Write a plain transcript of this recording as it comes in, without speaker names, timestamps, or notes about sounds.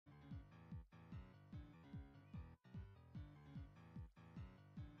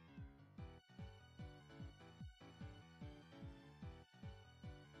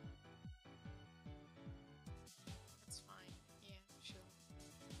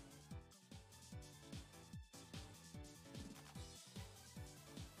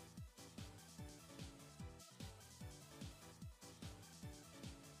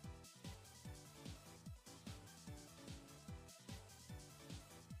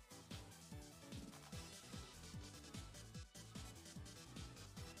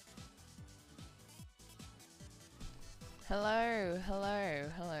Hello, hello,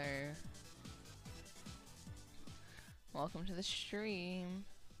 hello. Welcome to the stream.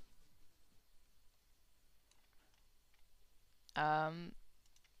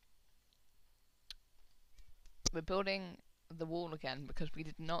 We're building the wall again because we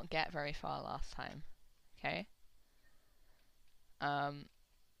did not get very far last time. Okay?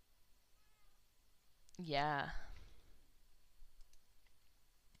 Yeah.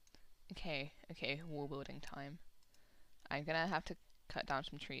 Okay, wall building time. I'm gonna have to cut down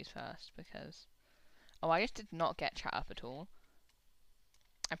some trees first because... Oh, I just did not get chat up at all.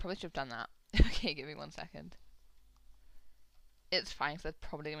 I probably should have done that. Okay, give me 1 second. It's fine, because there's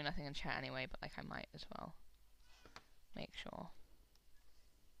probably gonna be nothing in chat anyway, but like I might as well. Make sure.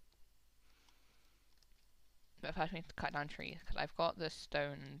 But first we need to cut down trees, because I've got the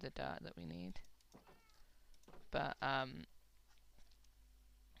stone and the dirt that we need. But,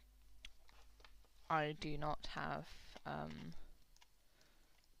 I do not have,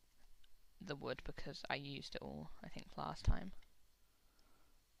 the wood because I used it all, I think, last time.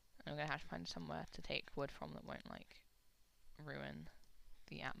 And I'm gonna have to find somewhere to take wood from that won't, like, ruin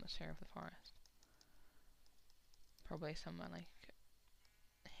the atmosphere of the forest. Probably somewhere, like,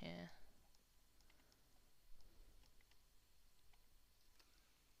 here.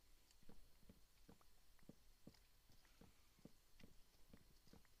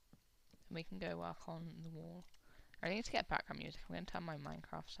 And we can go work on the wall. I need to get background music. I'm gonna turn my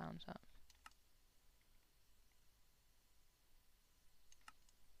Minecraft sounds up.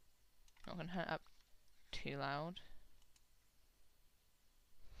 Not gonna turn it up too loud.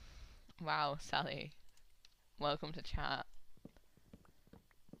 Wow, Sally. Welcome to chat.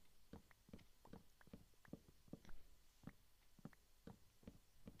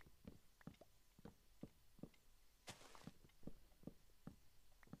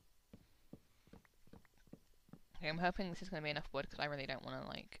 Okay, I'm hoping this is gonna be enough wood because I really don't want to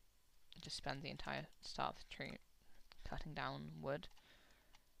like just spend the entire start of the tree cutting down wood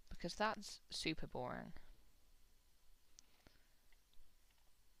because that's super boring.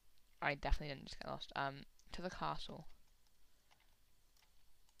 I definitely didn't just get lost. To the castle.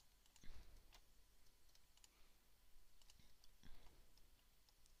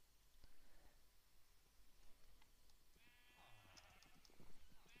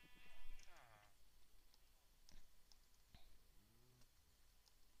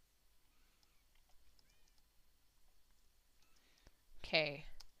 Okay.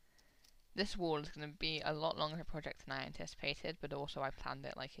 This wall is going to be a lot longer a project than I anticipated, but also I planned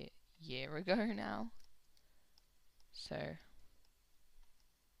it like a year ago now. So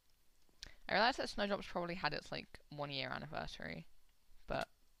I realised that Snowdrop's probably had its like 1 year anniversary, but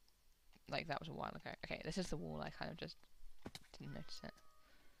like that was a while ago. Okay, this is the wall. I kind of just didn't notice it.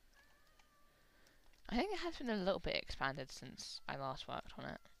 I think it has been a little bit expanded since I last worked on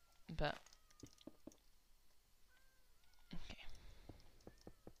it, but okay.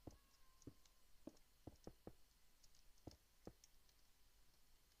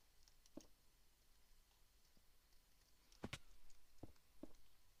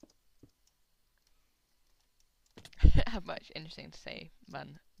 Have much interesting to say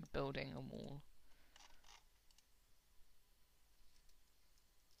when building a wall.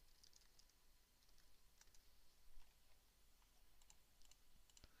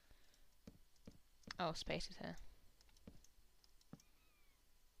 Oh, space is here.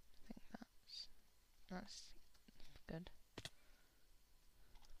 I think that's good.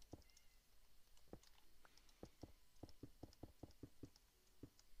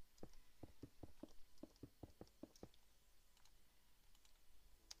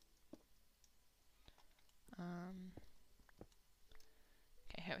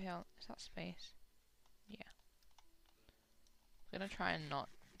 Okay, here we are. Is that space? Yeah. I'm gonna try and not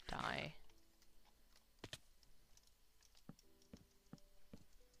die.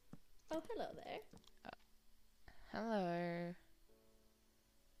 Oh, hello there. Hello.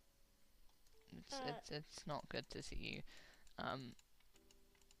 It's not good to see you.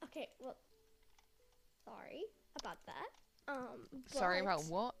 Okay, well, sorry about that. Sorry about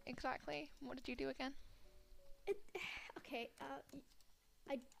what exactly? What did you do again? Okay,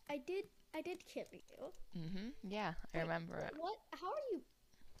 I did kill you. Yeah, I remember it. What? How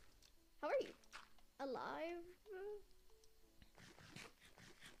are you? Alive?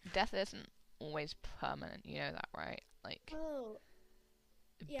 Death isn't always permanent, you know that, right? Like, Oh,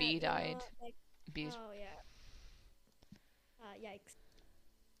 yeah, B you know, died. like, B's. oh yeah. Yikes.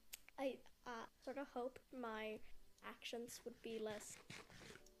 I sort of hoped my actions would be less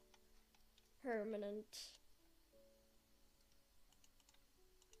permanent.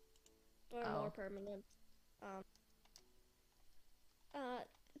 Or more permanent.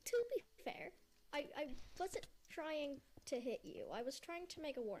 To be fair, I wasn't trying to hit you. I was trying to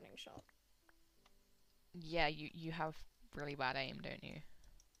make a warning shot. Yeah, you have really bad aim, don't you?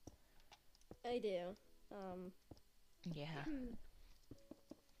 I do. Um, Yeah.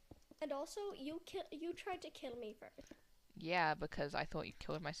 and also you tried to kill me first, Yeah, because I thought you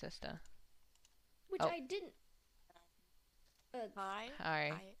killed my sister. which Oh. I didn't. Hi.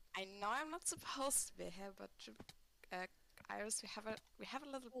 Hi. I know I'm not supposed to be here, but uh, Iris, we have a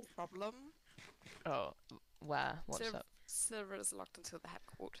little problem. Oh, where? What's up? Silver is locked into the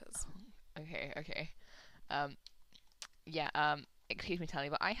headquarters. Okay, okay. Um, yeah, excuse me, Tally,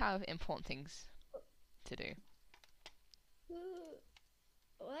 but I have important things to do.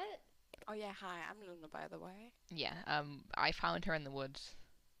 What? Oh yeah, hi, I'm Luna, by the way. Yeah, I found her in the woods.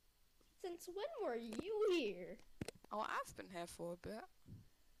 Since when were you here? Oh, I've been here for a bit.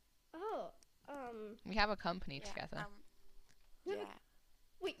 Oh, We have a company Yeah, together. you have yeah,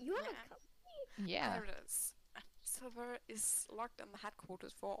 wait, you have yeah. a company? Yeah. There it is. Silver is locked in the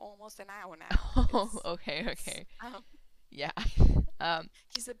headquarters for almost an hour now. Oh, okay, okay. Yeah.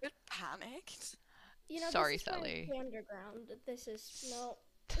 He's a bit panicked. You know, Sorry, this is why I'm Sally. the underground. This is no,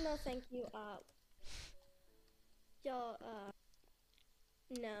 thank you. Y'all,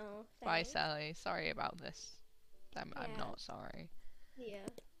 no, Bye, thanks. Sally. Sorry about this. I'm Yeah. not sorry. Yeah.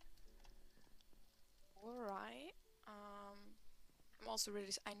 Alright. I'm also really.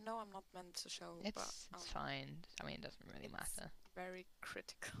 I know I'm not meant to show, but It's fine. I mean, it doesn't really it's matter. very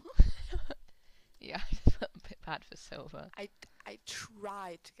critical. Yeah, I just felt a bit bad for Silver. I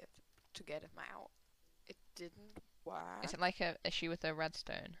tried to get him out. It didn't work. Is it like a issue with the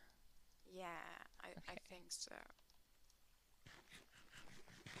redstone? Yeah, I Okay. think so.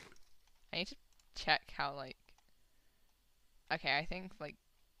 I need to check how, like... Okay, I think, like,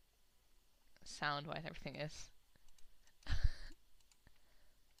 sound-wise everything is.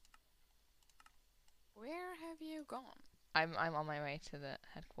 Where have you gone? I'm on my way to the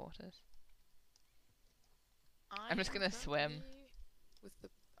headquarters. I'm just am gonna swim. currently With the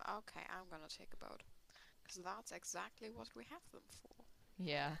okay, I'm gonna take a boat, because that's exactly what we have them for.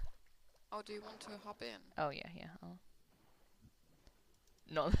 Yeah. Oh, do you want to hop in? Oh, yeah, yeah. Oh.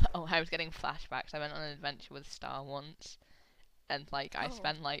 No, oh, I was getting flashbacks. I went on an adventure with Star once, and, like, I Oh.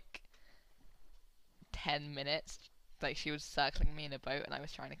 spent, like, 10 minutes. Like, she was circling me in a boat, and I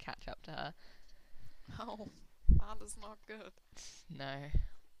was trying to catch up to her. Oh, that is not good. No.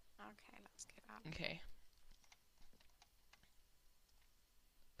 Okay, let's get out. Okay.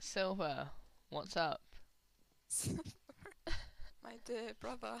 Silver, what's up? My dear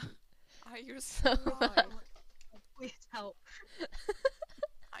brother, are you Silver. alive? Please help.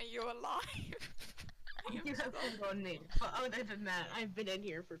 Are you alive? You have to go in. But other than that, I've been in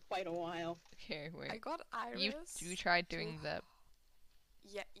here for quite a while. Okay, I wait. got Iris. You tried doing the...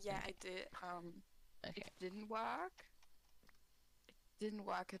 Yeah, I did. Okay. It didn't work. It didn't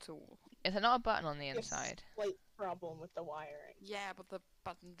work at all. Is there not a button on the Yes. inside? Slight problem with the wiring. Yeah, but the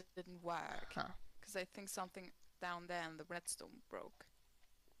button didn't work. Huh. Because I think something down there in the redstone broke.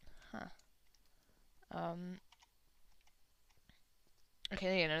 Huh.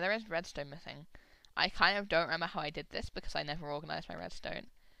 Okay, you know, there is redstone missing. I kind of don't remember how I did this because I never organized my redstone.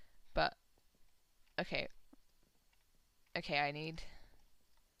 But, okay. Okay, I need...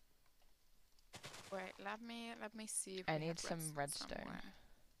 Wait, let me see if I we need have some redstone. somewhere.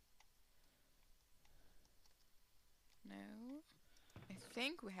 No. I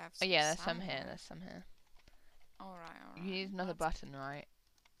think we have Oh some yeah, there's some here, somewhere. there's some here. Alright. You need another button, right?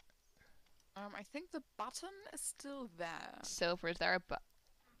 I think the button is still there. Silver, is there a button?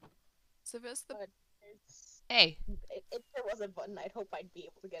 So there's the... But it's, Hey! if there was a button, I'd hope I'd be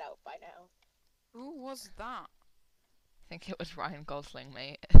able to get out by now. Who was that? I think it was Ryan Gosling,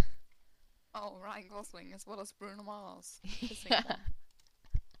 mate. Oh, Ryan Gosling as well as Bruno Mars. Yeah.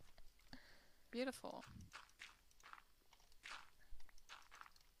 Beautiful.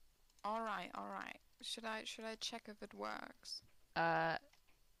 Alright. Should I check if it works?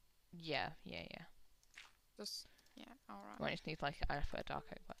 Yeah. Just yeah, alright. I just need like I put a dark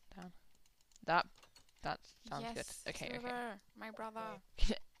oak button down. That sounds yes, good. Okay, Silver, my brother.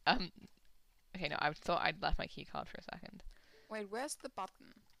 okay. Okay, no, I thought I'd left my key card for a second. Wait, where's the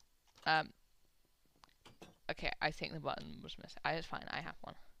button? Okay, I think the button was missing. It's fine, I have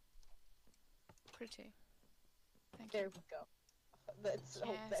one. Pretty. Thank There you. we go. Let's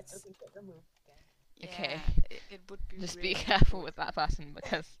hope that Yes. doesn't get removed again. Yeah, Okay. it would be Just really be careful good. with that button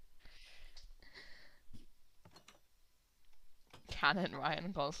because Canon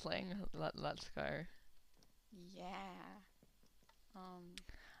Ryan Gosling. Let's go. Yeah.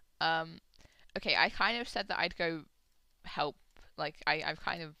 Okay, I kind of said that I'd go help like I'm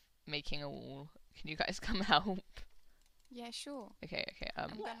kind of making a wall. Can you guys come help? Yeah, sure. Okay, okay. I'm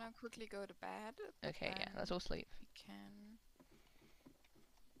gonna quickly go to bed. but Okay, yeah. then Let's all sleep. we can.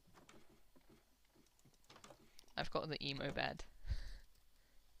 I've got the emo bed.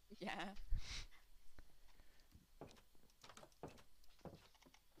 Yeah.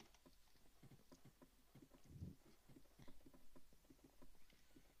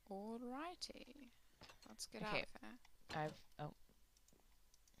 Alrighty. Let's get out Okay. of here. Oh,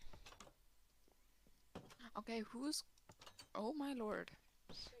 Okay, who's. Oh my lord.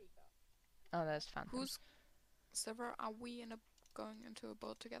 oh, there's Phantom. Who's. Sever, are we going into a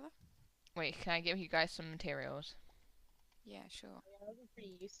boat together? Wait, can I give you guys some materials? Yeah, sure. Yeah, that would be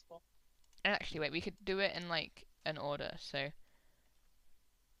pretty useful. Actually, wait, we could do it in like an order. So,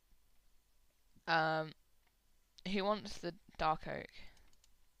 who wants the dark oak?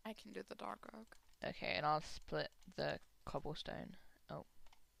 I can do the dark oak. Okay, and I'll split the cobblestone.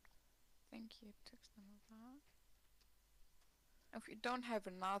 Thank you. Took some of that. If we don't have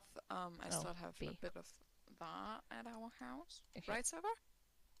enough, I still have B. a bit of that at our house. Okay. Right, Sever?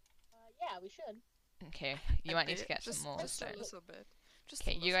 Yeah, we should. Okay, you A might need to bit, get just, some more Just stone. a little bit. Just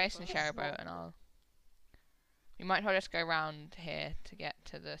Okay, a you little guys can bit. share a boat, and I'll. We might as well just go around here to get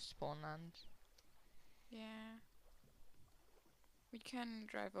to the Spawnlands. Yeah. We can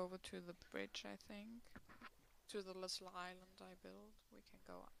drive over to the bridge, I think. To the little island I built. We can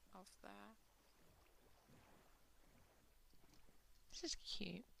go off there. This is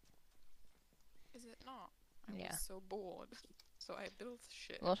cute. Is it not? I Yeah. was so bored. So I built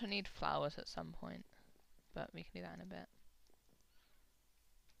shit. We'll also need flowers at some point, but we can do that in a bit.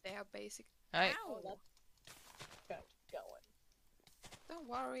 They are basic. Alright. Ow! Oh, that's going. Don't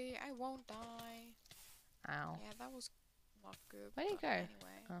worry, I won't die. Ow. Yeah, that was not good. Where'd he but go?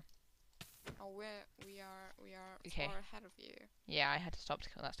 Anyway. Oh. Oh, we are Okay. far ahead of you. Yeah, I had to stop to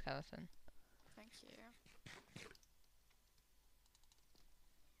kill that skeleton. Thank you.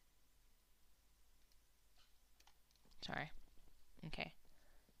 Sorry. Okay.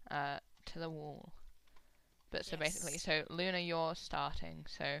 To the wall. But so basically, Yes. so Luna, you're starting,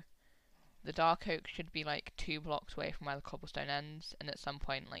 so the dark oak should be like 2 blocks away from where the cobblestone ends, and at some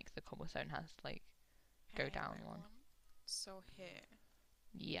point, like, the cobblestone has to, like, go Hey, down wait one. So here.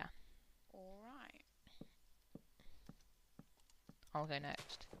 Yeah. Alright. I'll go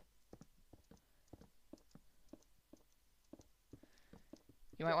next.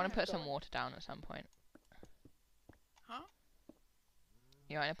 You might want to Yeah, put some go. water down at some point. Huh?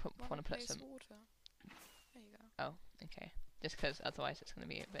 You might want to Wanna put place some. water? There you go. Oh, okay. Just because otherwise it's going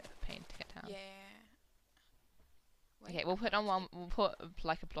to be a bit of a pain to get down. Yeah. Okay, Wait, we'll I'm put on gonna one. We'll put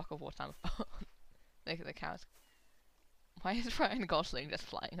like a block of water down. Look at the cows. Why is Ryan Gosling just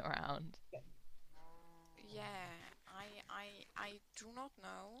flying around? Yeah, I do not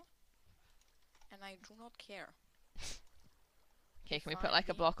know, and I do not care. Okay, can we If put I'm like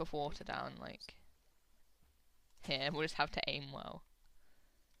a being block of water completely down, honest. like here? We'll just have to aim well.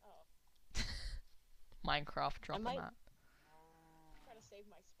 Oh. Minecraft drop on might- that. Try to save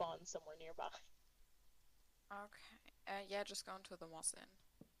my spawn somewhere nearby. Okay. Yeah, just go into the moss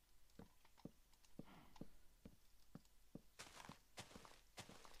inn.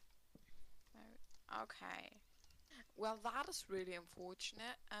 Okay. Well, that is really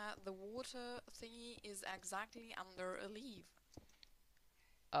unfortunate. The water thingy is exactly under a leaf.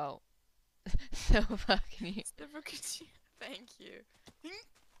 Oh. Silver, can you? Thank you.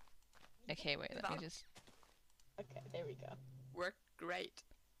 Okay, wait. Let me That- just. Okay, there we go. Worked great.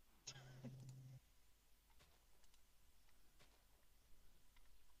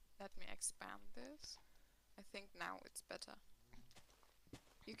 Let me expand this. I think now it's better.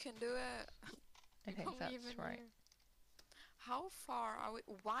 You can do it. I think that's Even right. you. How far are we?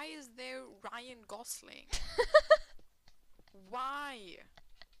 Why is there Ryan Gosling? Why?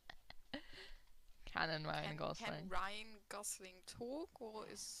 Canon Ryan Can Gosling. Ryan Gosling talk, or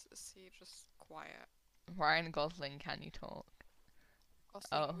is he just quiet? Ryan Gosling, can you talk?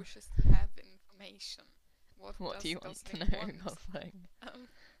 Gosling Oh. wishes to have information. What does do you want to Gosling know, want Gosling?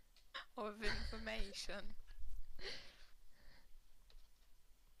 of information?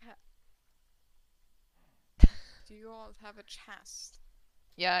 Do you all have a chest?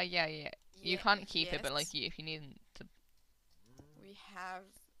 Yeah. You can't keep it, but like yes. if you need to. We have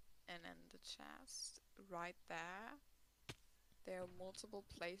an ender chest right there. There are multiple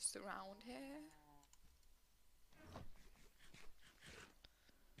places around here.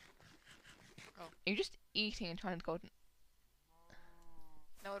 Are you just eating and trying to golden?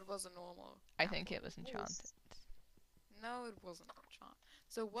 No, it wasn't normal. I think it was enchanted. No, it wasn't enchanted.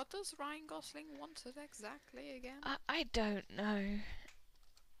 So what does Ryan Gosling want it exactly again? I don't know.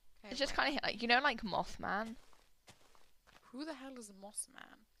 Okay, It's just wait, kind of like, you know, like Mothman. who the hell is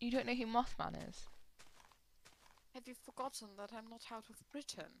Mossman? You don't know who Mothman is? Have you forgotten that I'm not out of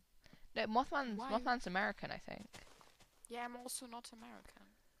Britain? No, Why? Mothman's American, I think. Yeah, I'm also not American.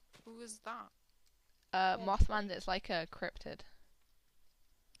 Who is that? Mothman is like a cryptid.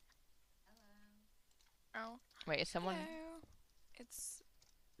 Oh, Wait, is someone hello. It's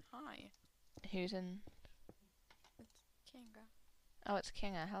hi. who's in? It's Kinga. Oh, it's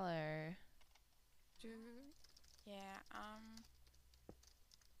Kinga. Hello. Yeah.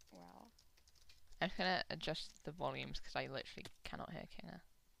 Well. I'm just gonna adjust the volumes because I literally cannot hear Kinga.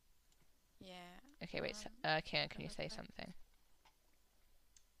 Yeah. Okay, wait. Kinga, can you say something?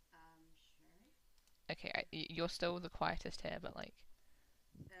 Sure. Okay, you're still the quietest here, but like.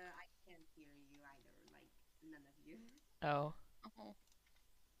 I can't hear you either, like, none of you. Oh.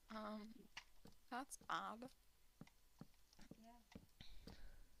 Oh. That's odd. Yeah.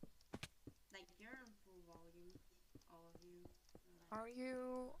 Like, you're on full volume, all of you. Are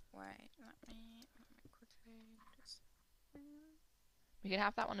you? Wait. Let me quickly just. We could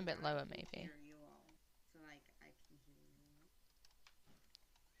have that one a bit lower, I can maybe. hear you all, so, like, I can hear you all.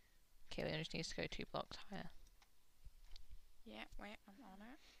 Okay, then just needs to go 2 blocks higher. Yeah. Wait. I'm on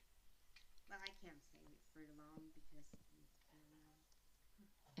it. But I can't say it for long because it's very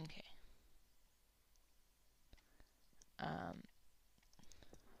loud. Okay.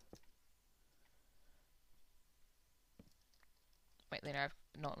 Wait, Luna,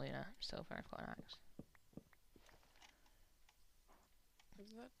 not Luna, Silver, I've got an axe.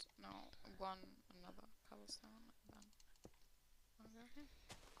 Is it? No. Another cobblestone, and then I'll go here.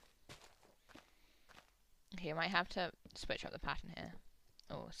 Okay, you might have to switch up the pattern here.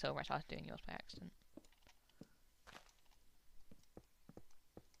 Oh, Silver, I started doing yours by accident.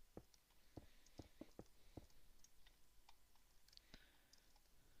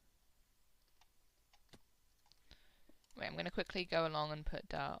 Wait, I'm gonna quickly go along and put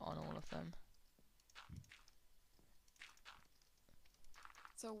dirt on all of them.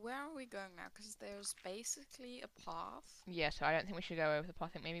 So where are we going now? Because there's basically a path. Yeah, so I don't think we should go over the path.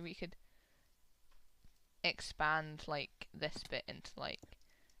 I think maybe we could expand, like, this bit into, like,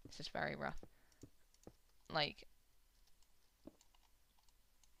 this is very rough. Like,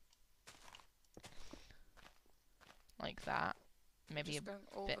 that. Maybe just a going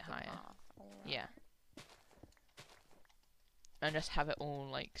over bit the higher. path. Alright. Yeah. And just have it all,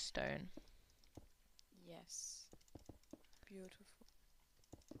 like, stone. Yes. Beautiful.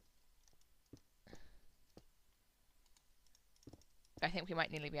 I think we might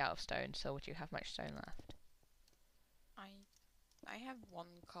nearly be out of stone, so would you have much stone left? I have 1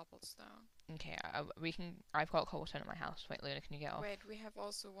 cobblestone. Okay, I've got cobblestone at my house. Wait, Luna, can you get off? Wait, we have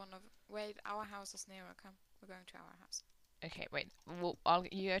also wait, our house is nearer. Come, we're going to our house. Okay, wait. Well,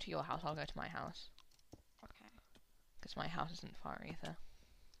 you go to your house, I'll go to my house. Okay. Because my house isn't far either.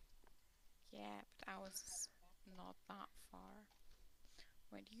 Yeah, but ours is not that far.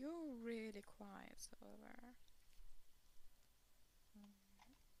 Wait, you're really quiet, Silver.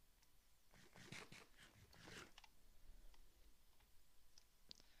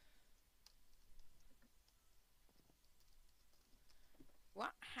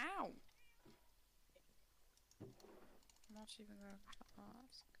 What? How? I'm not even going to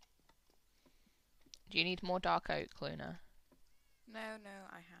ask. Do you need more dark oak, Luna? No,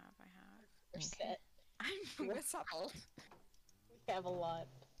 I have. We're Okay. set. I'm miserable. We have a lot.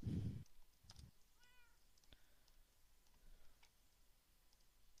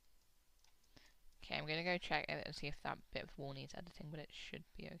 Okay, I'm gonna go check it and see if that bit of wall needs editing, but it should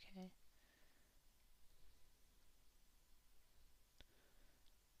be okay.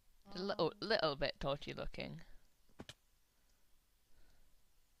 It's a little bit dodgy looking.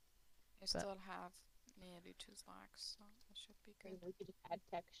 I still have nearly 2 stacks, so that should be I mean, good. we could just add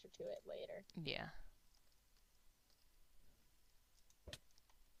texture to it later. Yeah.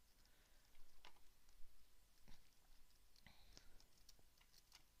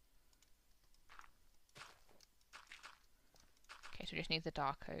 Okay, so we just need the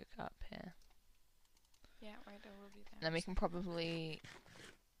dark oak up here. Yeah, wait, I will be there. Then we can probably...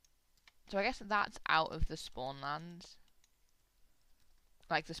 So I guess that's out of the Spawnlands.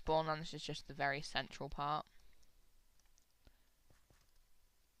 Like, the Spawnlands is just the very central part.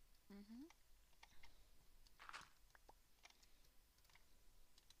 Mm-hmm.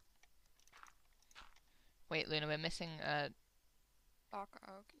 Wait, Luna, we're missing Dark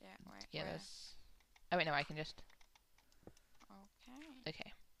oak, yeah, wait, yeah, where? there's... Oh wait, no, I can just... Okay.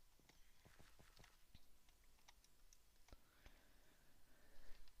 Okay.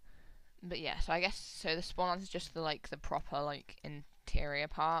 But yeah, so I guess so the Spawnlands is just the like the proper like interior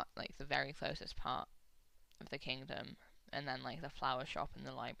part, like the very closest part of the kingdom, and then like the flower shop and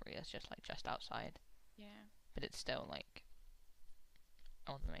the library is just like just outside. Yeah. But it's still like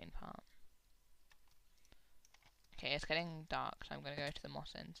on the main part. Okay, it's getting dark, so I'm gonna go to the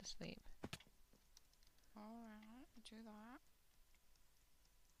moss inn to sleep. Alright, do that.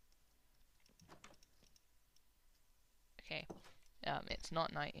 Okay, it's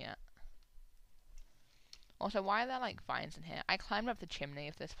not night yet. Also, why are there like vines in here? I climbed up the chimney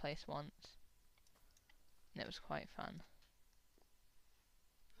of this place once, and it was quite fun.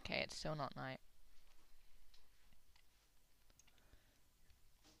 Okay, it's still not night.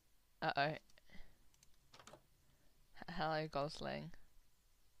 Uh-oh. Hello, Gosling.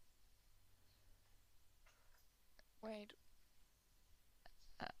 Wait,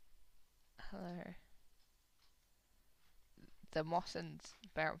 Hello. The Mossin's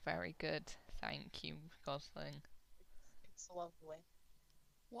very good. Thank you, Gosling. It's lovely.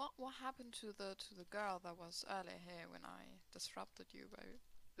 what happened to the girl that was earlier here when I disrupted you by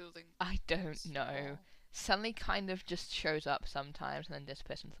building? I don't this know. wall? Suddenly kind of just shows up sometimes and then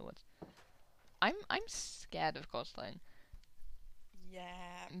disappears into the woods. I'm scared of Gosling.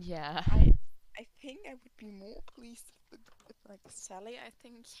 Yeah. Yeah. I think I would be more pleased if like Sally, I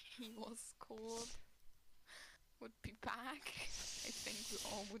think he was called, would be back. I think we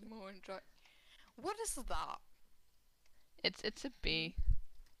all would more enjoy. What is that? It's a bee.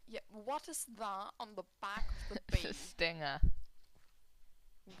 Yeah, what is that on the back of the It's a bee? stinger.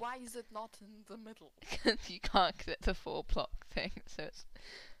 Why is it not in the middle? Because you can't, because it's a 4-block thing, so it's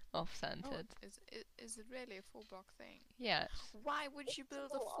Oh, off-centered. is it really a 4-block thing? Yeah, Why would you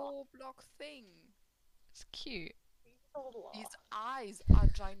build a 4-block thing? it's cute. These eyes are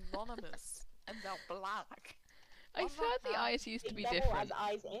ginormous and they're black. I've What the heard the hell? eyes used to be Double different. as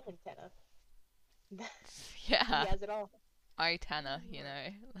eyes and antenna. Yeah, He has it all. eye tanner, you know.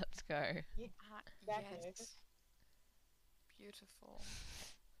 Let's go. Exactly. Yes. Beautiful.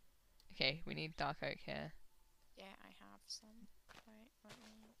 Okay, we need dark oak here. Yeah, I have some. Wait, let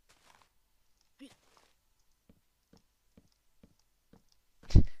me.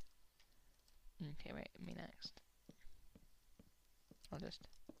 Okay, wait, me next. I'll just...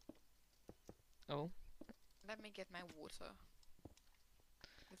 Oh. Let me get my water.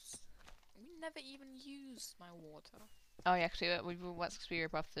 We never even use my water. Oh yeah, actually, let's be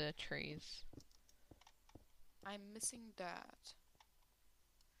above the trees. I'm missing dirt.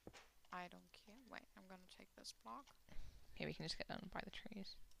 I don't care. Wait, I'm gonna take this block. Okay, we can just get down by the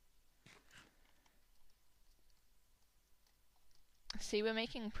trees. See, we're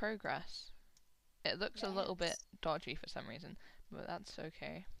making progress. It looks a little bit Yes. dodgy for some reason, but that's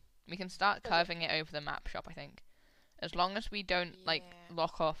okay. We can start curving it over the map shop, I think. As long as we don't, like, Yeah.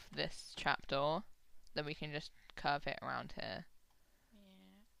 lock off this trapdoor, then we can just curve it around here. Yeah.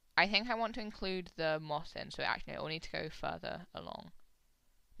 I think I want to include the moss in, so actually it will need to go further along.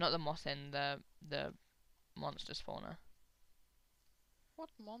 Not the moss in, the monster spawner. What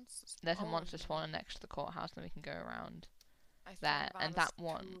monsters? There's a Oh, monster no. spawner next to the courthouse, then we can go around. I there, think and is that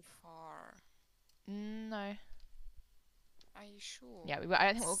one. Too far. No. Are you sure? Yeah,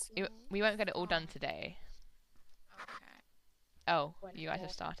 I don't think So we won't get it all done far. today. Okay. Oh, Went you guys more.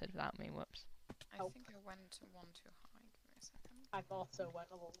 have started without me, whoops. I Oh. think I went one too high. Give me a second. I've also went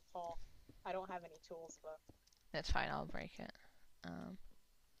a little tall. I don't have any tools, but That's fine, I'll break it.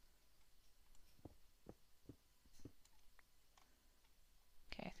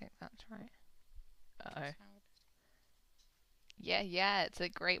 Okay, I think that's right. Uh-oh. So Yeah, it's a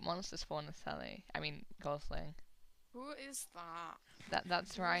great monster spawner, Sally. I mean, Gosling. who is that?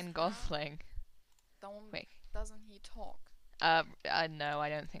 That's Who is Ryan that? Gosling. Don't. Wait. Doesn't he talk? No, I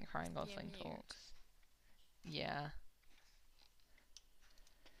don't think Ryan He Gosling mute. talks. Yeah.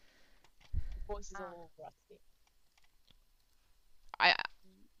 voice is a Ah. little rusty.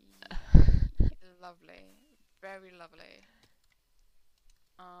 Lovely. Very lovely.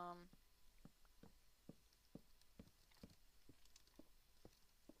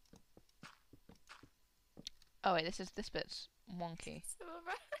 Oh wait, this bit's wonky. Silver.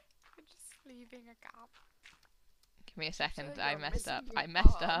 You're just leaving a gap. Give me a second, Sir, I you're messed up. missing your I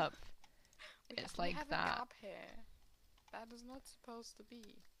messed bum. up. We It's we like have that. a gap here. That is not supposed to be.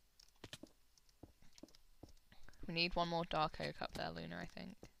 We need one more dark oak up there, Luna, I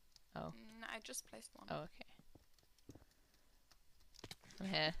think. Oh. I just placed one. Oh, okay. I'm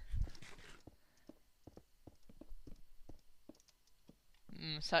here.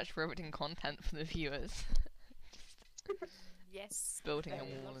 Such riveting content for the viewers. Yes. Building a very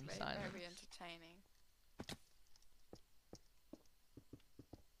wall in lovely, silence. Very entertaining.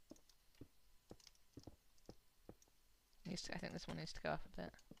 I think this one needs to go up a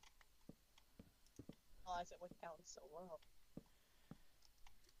bit. Oh, as it went down so low.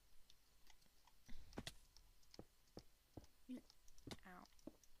 Ow.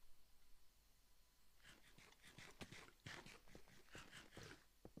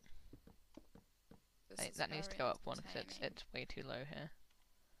 This is That needs to very go up one because entertaining. it's way too low here.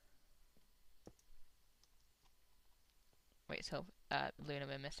 Wait, so Luna,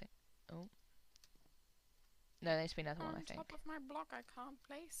 we're missing. Oh. No, there needs to be another one, I On think. top of my block, I can't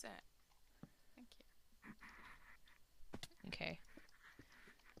place it. Thank you. Okay.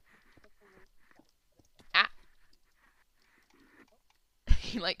 Ah!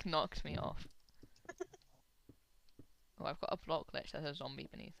 He like knocked me off. Oh, I've got a block glitch. There's a zombie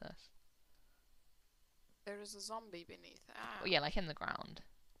beneath us. There is a zombie beneath. Ah. Oh yeah, like in the ground.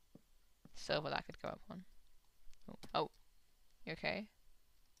 Silver that could go up one. Oh, oh. You okay?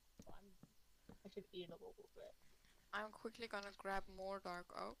 I should eat a little bit. I'm quickly gonna grab more dark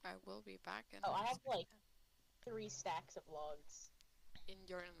oak. I will be back in. Oh, I a have like second. 3 stacks of logs. In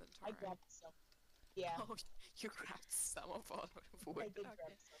your I inventory. grabbed some. Yeah, Oh, you grabbed some of all the wood. I did Okay.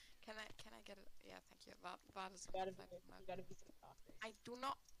 grab some. Can I get it? Yeah, thank you. That is You gotta be, pathetic. you gotta be some cautious. I do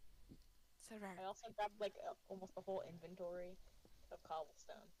not. Sir. I also grabbed like almost a whole inventory of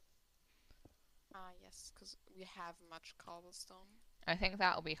cobblestone. Ah, yes, because we have much cobblestone. I think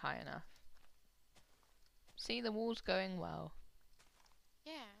that'll be high enough. See, the wall's going well.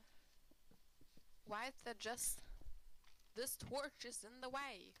 Yeah. Why is there just... This torch is in the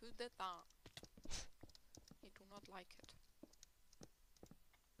way. Who did that? I do not like it.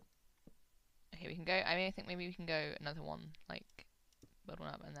 Okay, we can go. I mean, I think maybe we can go another one, like build one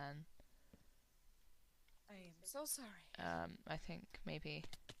up, and then I am so sorry. I think maybe.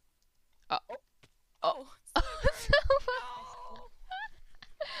 Oh! Silver! No!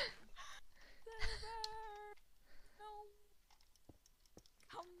 Silver! No!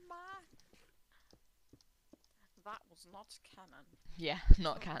 Come back! That was not canon. Yeah,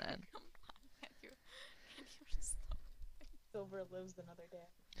 not Silver, canon. Come back. Can you stop? Silver lives another day.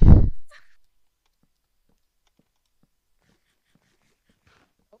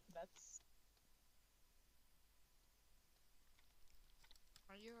 Oh, that's...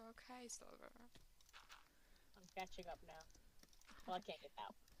 Are you okay, Silver? I'm catching up now. Well, I can't get that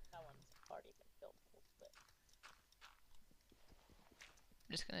one. That one's already been built a little bit.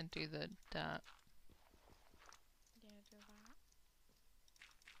 I'm just gonna do the dirt. Yeah, do that.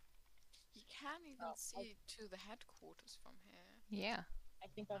 You can't even see to the headquarters from here. Yeah. I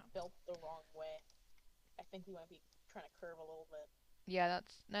think I've built the wrong way. I think we might be trying to curve a little bit. Yeah,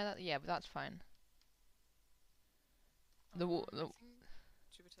 that's no, that yeah, but that's fine. The wall. I think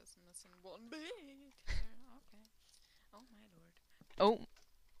Jupiter's missing one bit here. Okay. Oh my lord. Oh.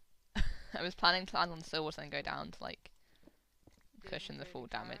 I was planning to land on silver and then go down to like cushion the Didn't full really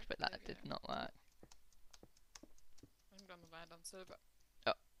damage, work, but that did yeah. not work. I'm gonna land on silver.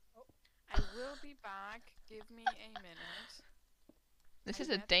 Oh. I will be back. Give me a minute. This I is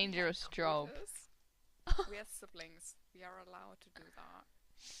a met the dangerous job. headquarters. We are siblings. We are allowed to do that.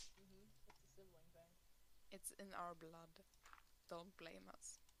 It's a sibling thing. It's in our blood. Don't blame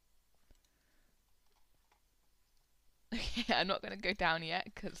us. Okay, I'm not gonna go down yet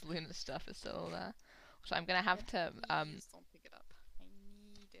because Luna's stuff is still there. So I'm gonna have to Please don't pick it up. I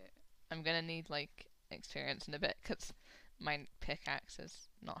need it. I'm gonna need like experience in a bit because my pickaxe is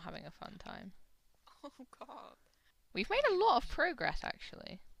not having a fun time. Oh god. We've made a lot of progress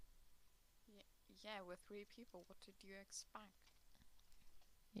actually. Yeah, with 3 people, what did you expect?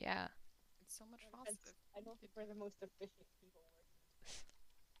 Yeah. It's so much That's- faster. I don't think we're the most efficient people working.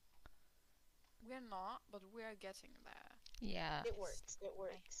 We're not, but we're getting there. Yeah. It works. It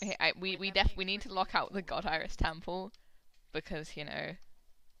works. Okay, we We're we need to lock out the God Iris Temple because you know.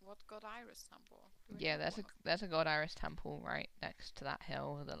 What God Iris Temple? Do we Yeah, know of? there's a God Iris Temple right next to that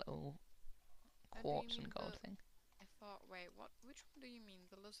hill with a little do you quartz mean and gold the- thing. I thought, wait, which one do you mean?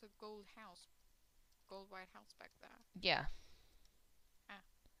 The little gold house? Gold white house back there? Yeah. Ah.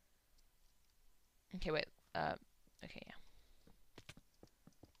 Okay, wait. Okay, yeah.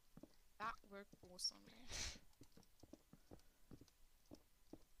 That worked awesomely.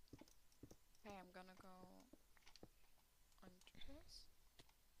 Okay, I'm gonna go onto this.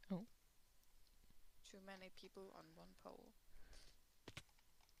 Oh. Too many people on one pole.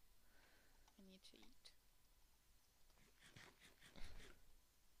 I need to eat.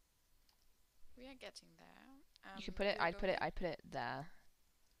 We are getting there. You can put it. I put it there.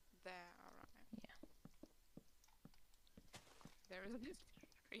 There, alright. Yeah. There is a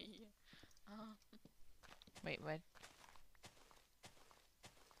tree. Wait, where?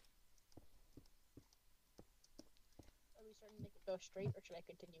 I Go straight, or should I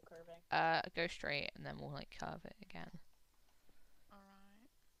continue curving? Go straight, and then we'll like curve it again. Alright.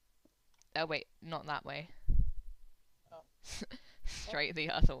 Oh wait, not that way. Oh. Straight the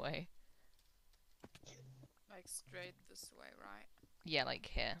other way. Like straight this way, right? Yeah, like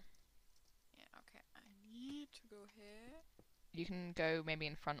here. Yeah, okay. I need to go here. You can go maybe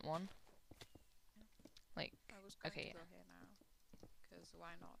in front one. Like, I was going okay, to go here now. Because why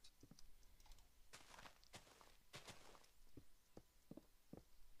not?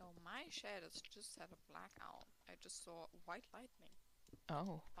 Oh, my shaders just had a blackout. I just saw white lightning.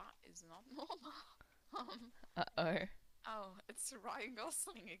 oh. That is not normal. Uh-oh. Oh, it's Ryan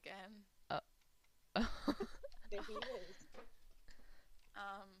Gosling again. There he is.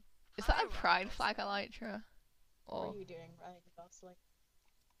 Is Hi, that a Ryan pride flag, Gosling. Elytra? What Or are you doing, Ryan Gosling?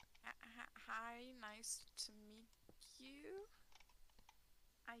 Hi, nice to meet you.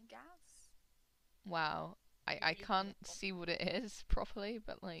 I guess. wow. I can't see what it is properly,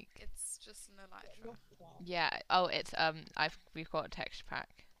 but like It's just an elytra. yeah. Oh, it's we've got a texture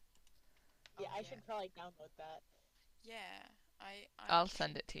pack. Yeah, Oh, I yeah. should probably download that. Yeah, I'll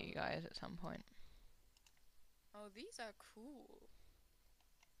send it to you guys at some point. Oh, these are cool.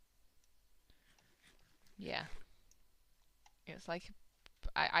 Yeah. It's like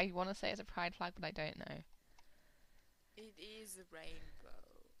I want to say it's a pride flag, but I don't know. It is a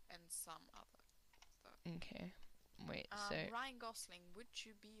rainbow and some other stuff. Okay. Wait. So Ryan Gosling, would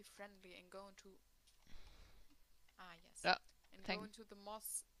you be friendly and go into? Ah, yes. Oh, And thank- go into the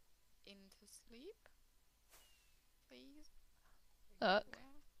moss into sleep, please. look,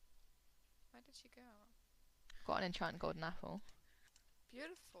 Where did you go? got an enchanted golden apple.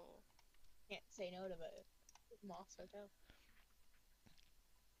 Beautiful. Can't say no to the Moss Hotel.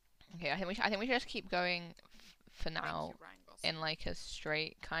 Okay, I think we should just keep going for now Thank you, Ryan Gosling. in like a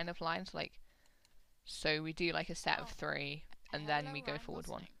straight kind of line. So we do like a set of Oh. 3, and then Hello, we go Ryan forward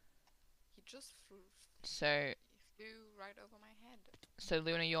one. Gosling. He just So flew right over my head.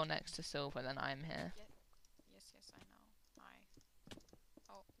 Luna, you're next to Silver, then I'm here. Yes, I know. Hi.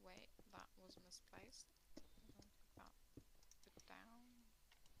 Oh, wait, that was misplaced. Put down.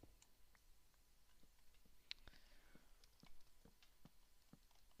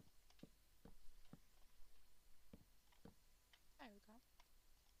 There we go.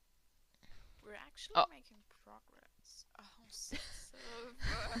 We're actually Oh. making progress. Oh,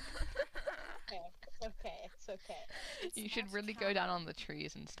 Silver. Okay, it's okay, it's okay. It's You should not really go down canon. on the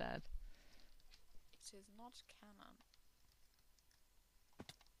trees instead. It is not canon.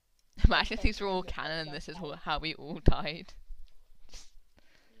 Imagine if these were all canon and this is how we all died.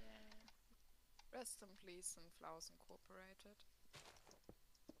 Yeah. Rest in peace, Sunflowers Incorporated.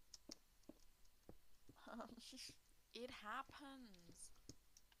 It happens.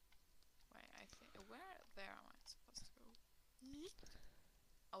 Wait, I think where am I supposed to go? Yeet.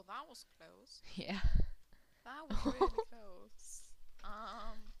 Oh, that was close. Yeah. That was really close.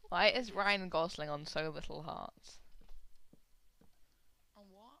 Why is Ryan Gosling on so little hearts?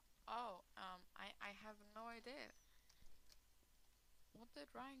 What? Oh, I have no idea. What did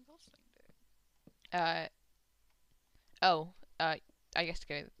Ryan Gosling do? I guess to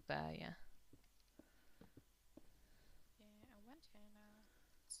go there, yeah. Yeah, I went here now.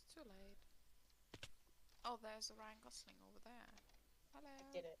 It's too late. Oh, there's a Ryan Gosling over there. Hello.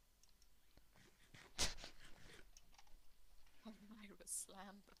 I did it. Iris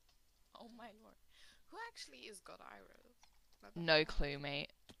land. Oh my lord. Who actually is God Iris? No clue,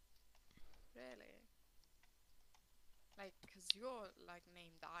 mate. Really? Like, cause you're like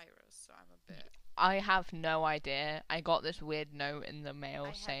named Iris, so I'm a bit. I have no idea. I got this weird note in the mail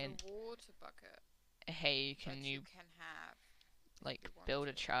I saying, have a water bucket. "Hey, But can you you can have like you want build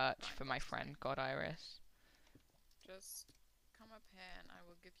a to, church Ryan for my Gosling. friend God Iris?" Just come up here and I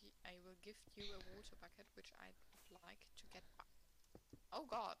will gift you a water bucket, which I would like to get back. Oh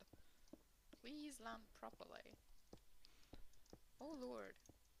god. Please land properly. Oh lord.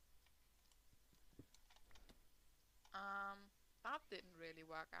 That didn't really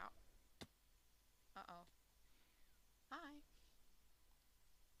work out. Uh-oh. Hi.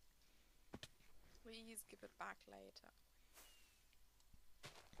 Please give it back later.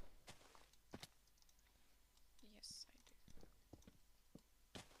 Yes, I do.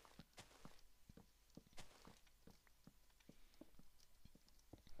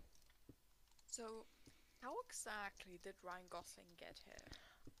 So, how exactly did Ryan Gosling get here?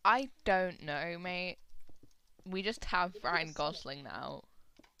 I don't know, mate. We just have Did he Ryan just say it? Gosling now.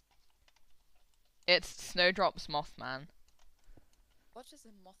 It's Snowdrop's Mothman. What is a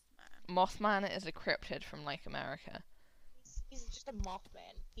Mothman? Mothman is a cryptid from like America. He's just a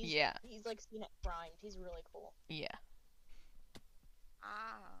Mothman. Yeah. He's like seen at Primed. He's really cool. Yeah.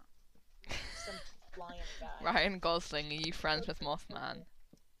 Ah. Some flying guy. Ryan Gosling, are you friends with Mothman?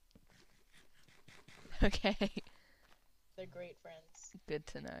 Okay, They're great friends. good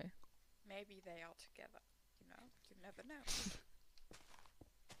to know. Maybe they are together. You know, you never know.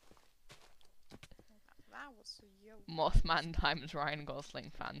 That was a yo. Mothman times Ryan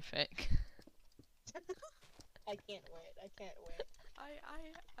Gosling fanfic. I can't wait. I can't wait.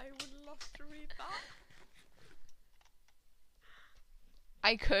 I would love to read that.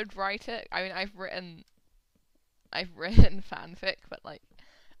 I could write it. I mean, I've written fanfic, but like,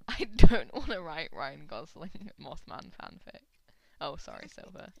 I don't want to write Ryan Gosling Mothman fanfic. Oh, sorry,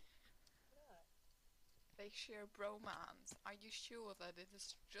 Silver. They share bromance. Are you sure that it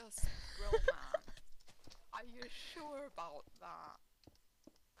is just bromance? Are you sure about that?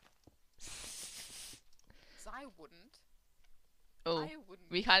 'Cause I wouldn't. Oh, I wouldn't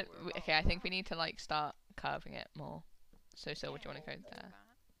we be can't. sure about Okay, I think we that. need to like start curving it more. So, Silver, do you want to go Do there? that.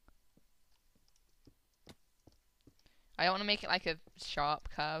 I don't want to make it like a sharp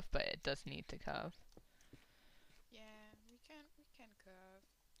curve, but it does need to curve. Yeah, we can curve.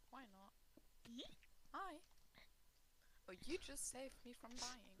 Why not? Hi. Oh, you just saved me from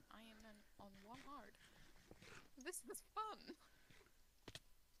dying. I am on 1 heart. This is fun.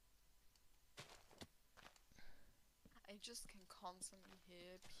 I just can constantly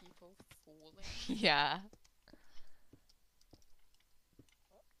hear people falling. Yeah.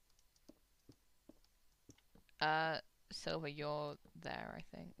 Silver, you're there, I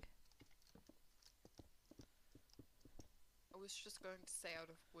think. I was just going to say out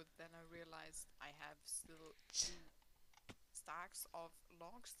of wood, then I realized I have still 2 stacks of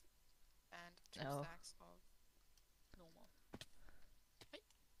logs and 2 Oh. stacks of normal.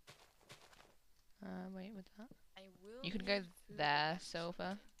 Wait with that. I will. You can go need food there, eventually.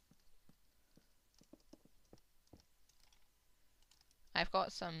 Silver. I've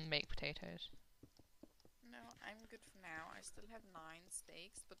got some baked potatoes. No, I'm good for now. I still have 9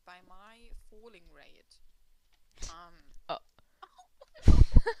 steaks, but by my falling rate, Oh.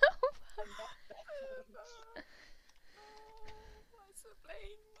 my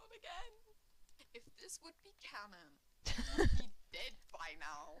sibling, not again. If this would be canon, you'd be dead by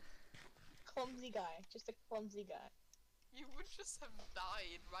now. Clumsy guy. Just a clumsy guy. You would just have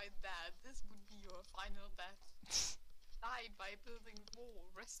died right there. This would be your final death. Died by building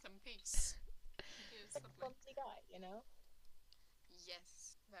wall. Rest in peace. Dear Just a sibling. clumsy guy, you know?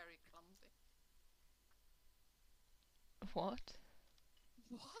 Yes, very clumsy. What?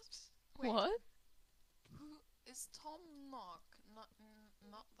 What? Wait, What? who is Tom Nook? Not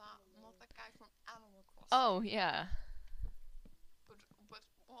that guy from Animal Crossing. Oh, yeah. But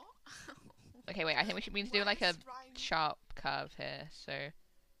what? Okay, wait, I think we need to do like a Where's Ryan? sharp curve here. So,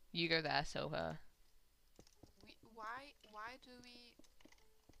 you go there, Silver. Why do we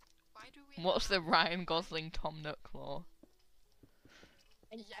What's the have- Ryan Gosling Tom Nook law?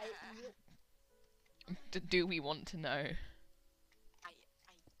 And Yeah. Do we want to know? I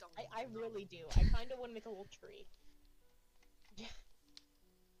don't I know. really do. I kind of want to make a little tree.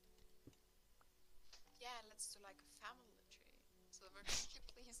 Yeah, let's do like a family tree. Silver, could you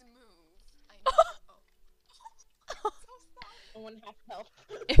please move? I know. So sorry. Someone have help.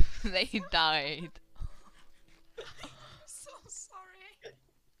 If they died. I'm so sorry.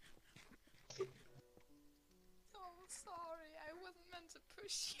 So sorry. I wasn't meant to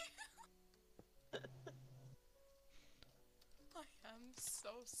push you. I am so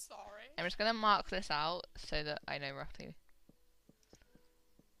sorry. I'm just gonna mark this out so that I know roughly.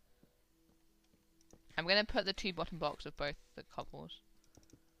 I'm gonna put the 2 bottom blocks of both the cobbles.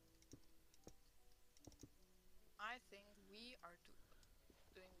 I think we are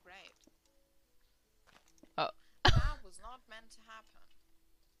doing great. Oh. That was not meant to happen.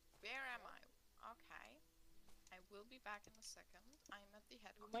 Where am I? Okay. I will be back in a second. I'm at the You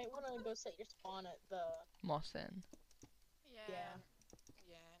headquarters. might want to go set your spawn at the... Mossin. Yeah.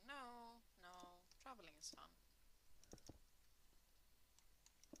 Yeah, no. Traveling is fun.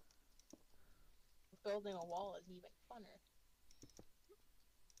 Building a wall is even funner.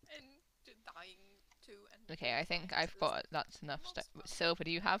 And dying too. And Okay, I think dying I've is got that's enough. most fun. Silver, do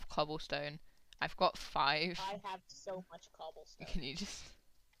you have cobblestone? I've got 5. I have so much cobblestone. Can you just?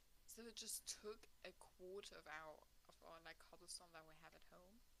 So it just took a quarter of our like cobblestone that we have at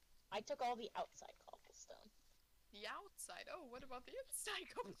home. I took all the outside cobblestone. The outside. Oh, what about the inside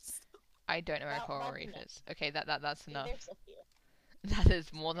cobblestone? I don't know where Well, Coral that's Reef enough. is. Okay, that's enough. There's a few. That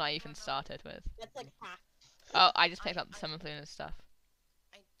is more than I even No, no. started with. That's like half. Oh, I just picked I- up the I- Summer Lunar stuff.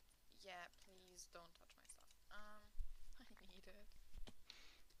 Yeah, please don't touch my stuff. I need it.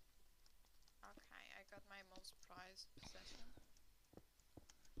 Okay, I got my most prized possession.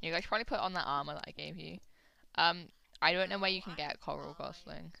 You guys probably put on that armor that I gave you. I don't know where you can get coral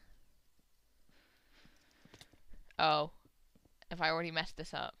gosling. Oh, if I already messed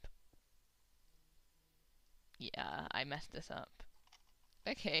this up. Yeah, I messed this up.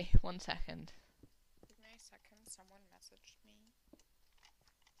 Okay, 1 second. Give me a second, someone messaged me.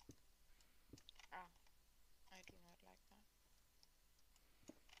 Ah, I do not like that.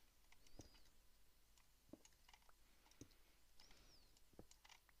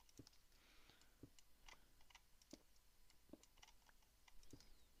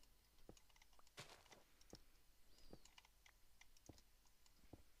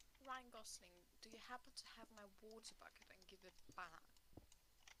 Ryan Gosling, do you happen to have my water bucket and give it back?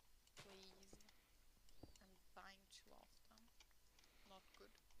 Please. I'm dying too often. Not good.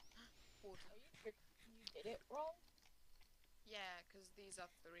 Water. Are you sure you did it wrong? Yeah, because these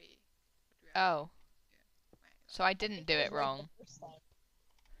are 3. But we have Oh, wait, so I didn't do it wrong.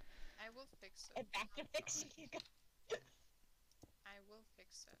 I will fix it. And back to fixing you guys. I will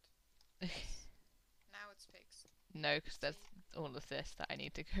fix it. Yes. Now it's fixed. No, because there's all of this that I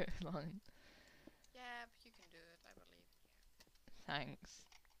need to go along. Yeah, but you can do it. I believe in you. Thanks.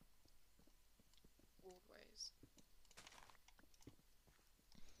 Always.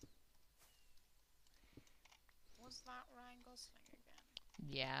 Was that Ryan Gosling again?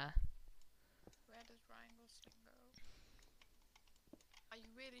 Yeah. Where did Ryan Gosling go? Are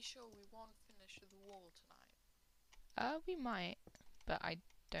you really sure we won't finish the wall tonight? We might, but I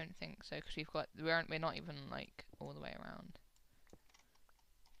don't think so because we're not even like all the way around.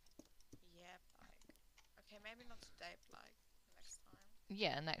 Yeah, like okay, maybe not today, but like next time.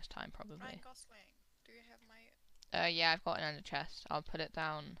 Yeah, next time probably. Ryan Gosling, do you have my? Yeah, I've got it in the chest. I'll put it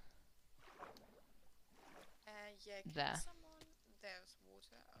down. Yeah. Can There. someone? There's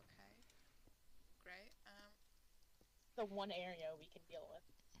water. Okay. Great. The one area we can deal with.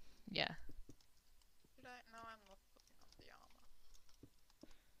 Yeah. Should I? No, I'm not putting on the armor.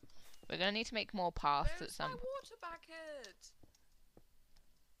 We're gonna need to make more paths at Where's some my point. water bucket?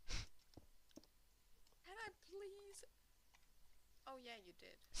 Can I please? Oh yeah, you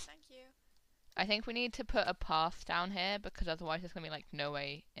did. Thank you. I think we need to put a path down here because otherwise there's gonna be like no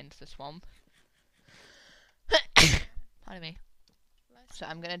way into the swamp. Pardon me. So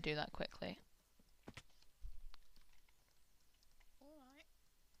I'm gonna do that quickly. Alright.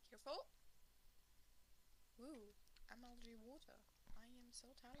 Careful. Woo. MLG water. I am so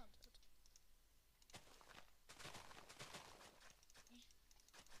talented.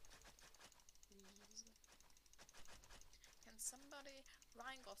 Please. Can somebody...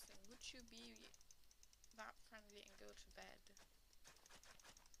 Ryan Gosling, would you be that friendly and go to bed?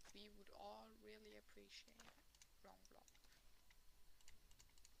 We would all really appreciate it. Wrong block.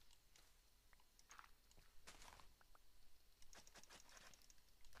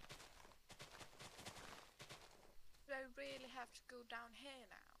 Do I really have to go down here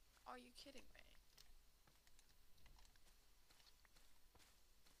now? Are you kidding me?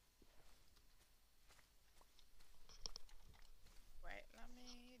 Wait, let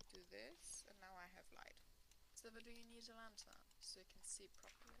me do this, and now I have light. So do you need a lantern so you can see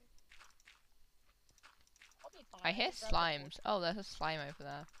properly? I'll be fine. I hear can grab the slimes. Oh, there's a slime over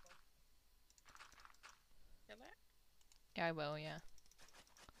there. Kill it? Yeah, I will. Yeah.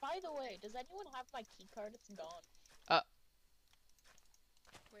 By the way, does anyone have my keycard? It's gone.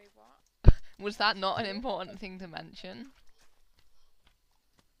 Wait, what? Was that not an important thing to mention?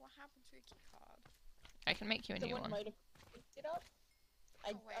 What happened to your key card? I can make you a new Someone one. might have picked it up.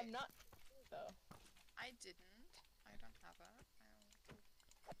 Oh, wait. I'm not sure though. I didn't. I don't have it.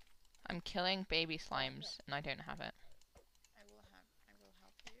 I'm killing baby slimes and I don't have it. I will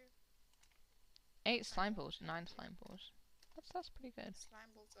help you. 8 slime balls, 9 slime balls. That's pretty good.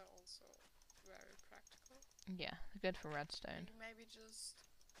 Slime balls are also very practical. Yeah, they're good for redstone. You maybe just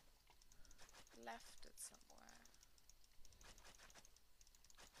left it somewhere.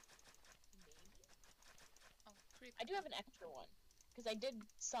 Maybe. Oh, creep. I do have an extra one because I did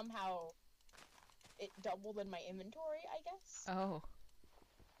somehow. It doubled in my inventory, I guess. Oh,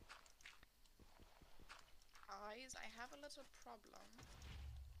 Guys, I have a little problem.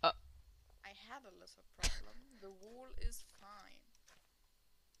 Oh. I had a little problem. The wall is fine.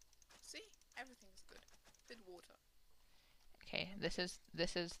 See? Everything's good. Bit water. okay. This is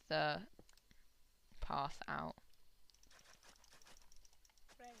the path out.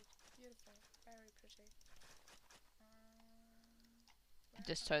 Great. Beautiful. Very pretty. Where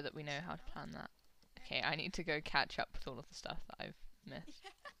Just am so that we know how to I? plan that. Okay, I need to go catch up with all of the stuff that I've missed.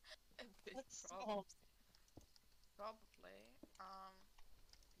 A big Let's problem. Probably.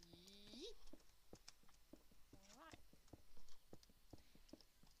 Yeet. Alright.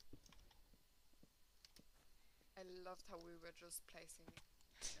 loved how we were just placing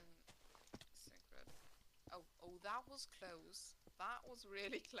in secret. Oh, that was close. That was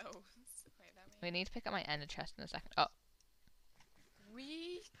really close. Wait, let We me. need to pick up my ender chest in a second. Oh,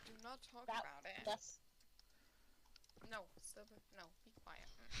 We do not talk That about it. that's No, Silver. No, be quiet.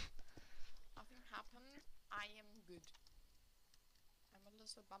 Nothing happened. I am good. I'm a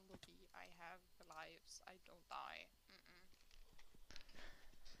little bumblebee. I have lives. I don't die.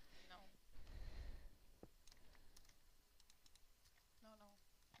 No. No, no.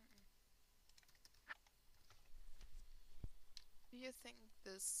 Do you think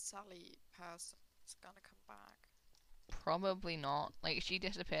this Sally person is gonna come back? probably not. Like, she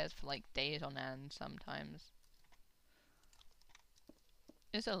disappears for like days on end sometimes.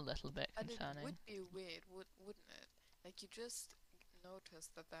 It's a little bit And it concerning. would be weird, wouldn't it? Like, you just notice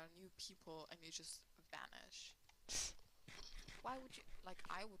that there are new people and you just vanish. Why would you? Like,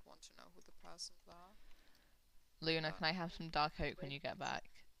 I would want to know who the persons are. Luna, can I have some dark oak when you get back?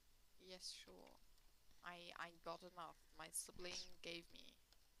 Yes, sure. I got enough. My sibling gave me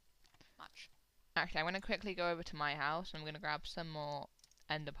much. Actually, I'm gonna quickly go over to my house and I'm gonna grab some more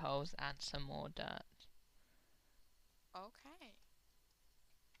ender pearls and some more dirt. Okay.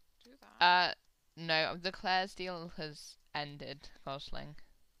 Do that. No, the Claire's deal has ended, Gosling.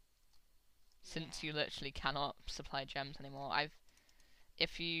 Since Yeah. you literally cannot supply gems anymore. I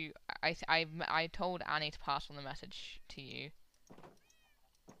told Annie to pass on the message to you.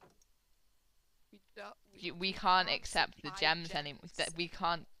 We can't accept the supply gems anymore. gems. We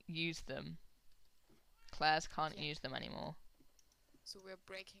can't use them. Claire's can't Yeah. use them anymore. So we're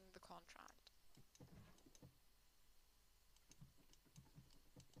breaking the contract.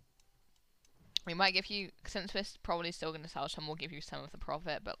 We might give you, since we're probably still going to sell some, we'll give you some of the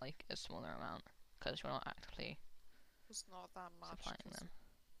profit, but like a smaller amount, because we're not actively It's not that much. supplying 'Cause, them.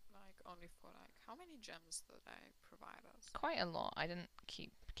 like, only for like, how many gems did I provide us? Quite a lot. I didn't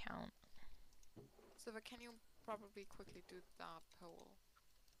keep count. So can you probably quickly do that poll?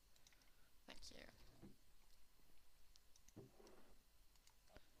 Thank you.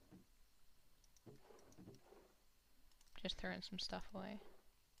 Just throwing some stuff away.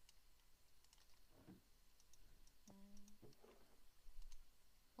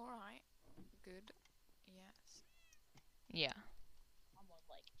 Alright. Good. Yes. Yeah. I'm on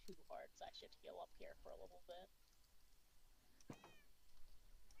like 2 hearts. I should heal up here for a little bit.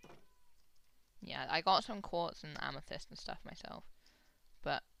 Yeah, I got some quartz and amethyst and stuff myself.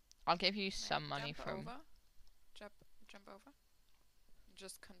 But I'll give you some money jump from... over. Jump over.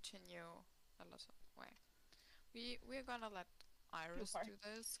 Just continue a little way. We're gonna let Iris far. do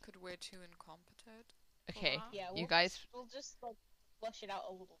this, cause we're too incompetent. Okay, that. Yeah, you guys... we'll just like flush it out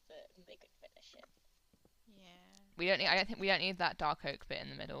a little bit and they can finish it. Yeah. I don't think we don't need that dark oak bit in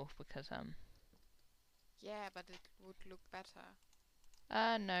the middle, because, Yeah, but it would look better.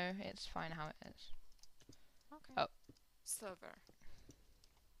 no, it's fine how it is. Okay. Oh. Silver.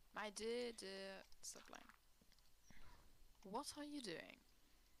 My dear sibling. What are you doing?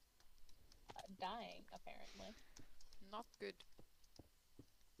 Dying, apparently. Not good.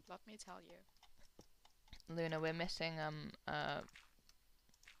 Let me tell you. Luna, we're missing,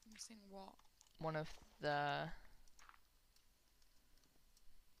 Missing what? one of the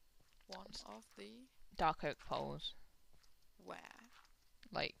One of the dark oak poles. where?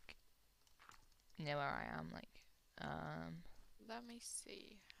 Like, near where I am, like, Let me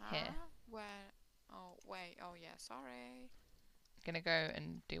see. Here. Where? Oh, wait. Oh, yeah. Sorry. gonna go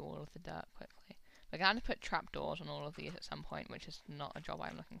and do all of the dirt quickly. We're gonna have to put trapdoors on all of these at some point, which is not a job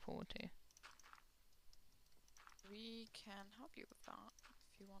I'm looking forward to. We can help you with that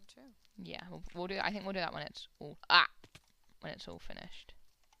if you want to. Yeah, we'll do. I think we'll do that when it's all when it's all finished.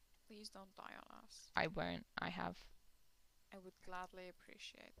 Please don't die on us. I won't. I have. I would gladly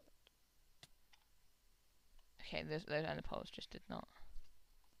appreciate it. Okay, those ender pearls just did not.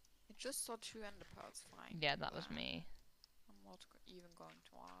 I just saw 2 ender pearls flying. Yeah, that was there. me. I'm not even going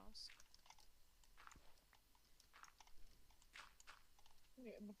to ask.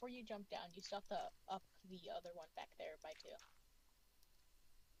 Okay, before you jump down, you still have to up the other one back there by 2.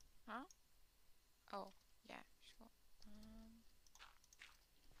 Huh? Oh, yeah, sure.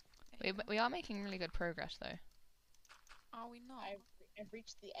 We are making really good progress though. Are we not? I've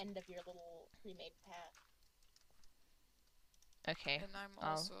reached the end of your little pre-made path. Okay, And I'm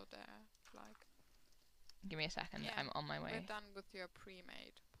I'll- also there. Like, give me a second. Yeah, I'm on my we're way. done with your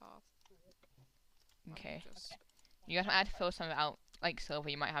pre-made path. Let me Okay. just- You guys might have to fill some of it out, like Silver.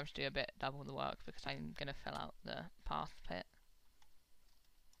 You might have to do a bit double the work because I'm gonna fill out the path pit.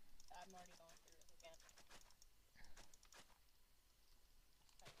 I'm already going through it again.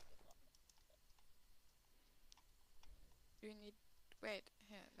 Do you need? Wait,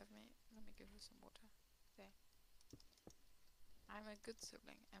 here. Let me give you some water. There. I'm a good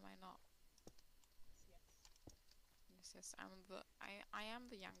sibling, am I not? Yes. Yes. I am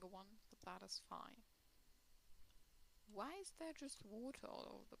the younger one, but that is fine. Why is there just water all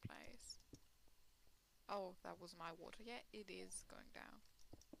over the place? Oh, that was my water. Yeah, it is going down.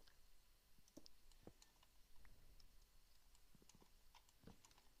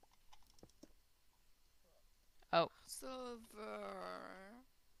 Oh. Silver.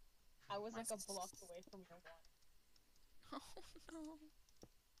 I was My like a block away from your one. Oh no.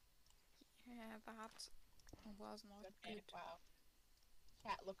 Yeah, that was not Okay, good. wow.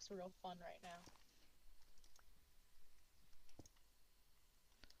 Chat looks real fun right now.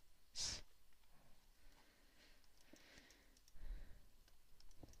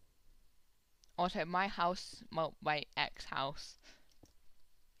 Also, my house, well, my ex-house.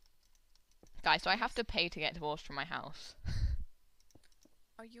 Guys, so I have to pay to get divorced from my house.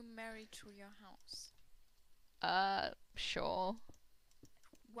 Are you married to your house? Sure.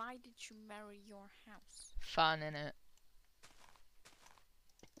 Why did you marry your house? Fun, innit?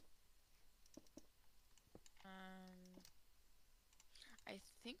 I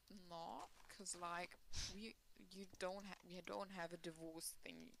think not, cause like we don't have a divorce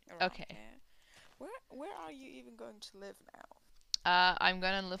thing around Okay. here. Where are you even going to live now? I'm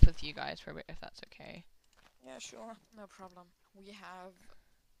gonna live with you guys for a bit, if that's okay. Yeah, sure, no problem. We have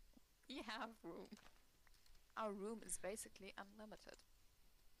room. Our room is basically unlimited.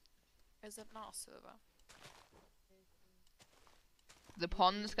 Is it not, Silver? The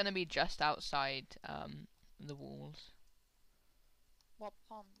pond's gonna be just outside, the walls. What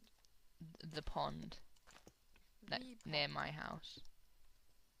pond? The pond. Near my house.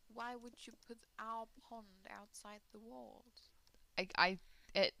 Why would you put our pond outside the walls?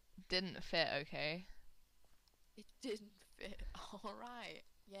 It didn't fit, okay? It didn't fit. Alright.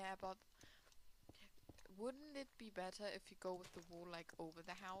 Yeah, but wouldn't it be better if you go with the wall like over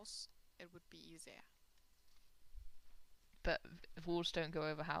the house? It would be easier. But walls don't go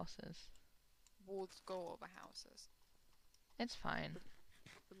over houses. Walls go over houses. It's fine.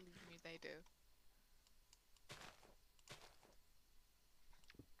 Believe me, they do.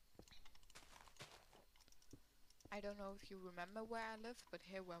 I don't know if you remember where I lived, but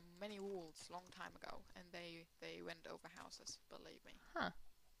here were many walls long time ago, and they went over houses. Believe me. Huh.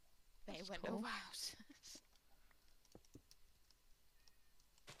 They That's went cool. over houses.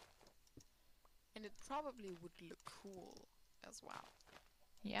 And it probably would look cool as well.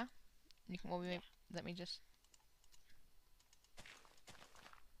 Yeah? You can, well, let me just...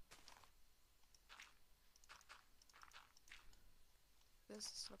 This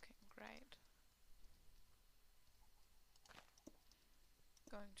is looking great.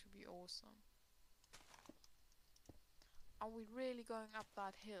 Going to be awesome. Are we really going up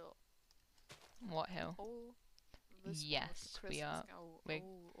that hill? What hill? Oh, this one with the Yes, we Christmas are. guy.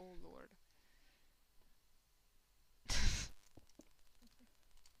 Oh Lord.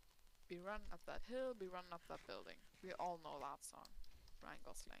 Be running up that hill, be running up that building. We all know that song. Ryan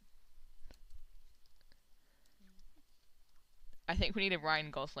Gosling. I think we need a Ryan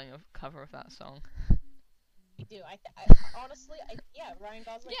Gosling cover of that song. You do. Honestly, yeah, Ryan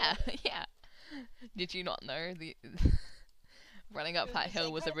Gosling. Yeah, yeah. Did you not know the Running Up That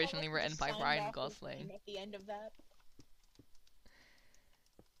Hill was originally written by Ryan Gosling? At the end of that,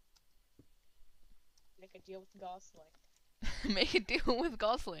 make a deal with Gosling. Make a deal with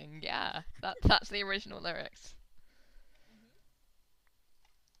Gosling. Yeah, that's the original lyrics.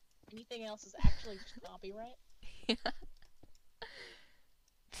 Anything else is actually just copyright.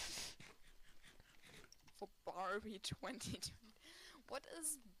 For Barbie 2020. What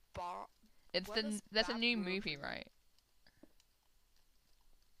is There's a new that movie, right?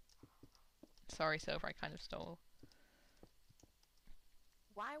 Sorry, Silver, I kind of stole.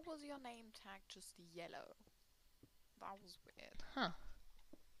 Why was your name tag just yellow? That was weird. Huh.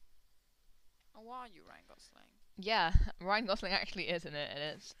 How are you, Ryan Gosling? Yeah, Ryan Gosling actually is in it, and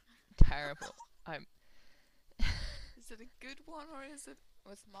it's terrible. Is it a good one or is it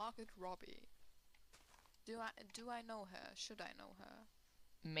with Margaret Robbie? Do I know her? Should I know her?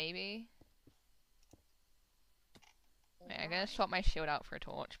 Maybe. Wait, I'm gonna Alright. swap my shield out for a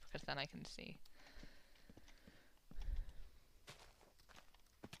torch, because then I can see.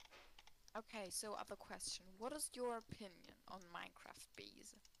 Okay, so other question. What is your opinion on Minecraft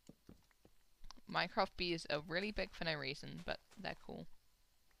bees? Minecraft bees are really big for no reason, but they're cool.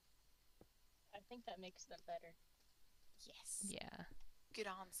 I think that makes them better. Yes. Yeah. Good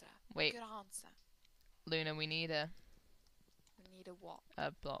answer. Wait. Good answer. Luna, we need a We need a what?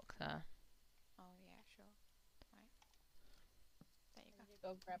 block there. Oh yeah, sure. Right.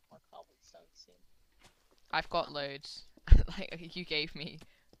 go grab more cobblestone soon. I've got loads. Like, you gave me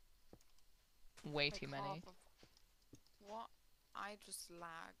way Like too many. half of- What? I just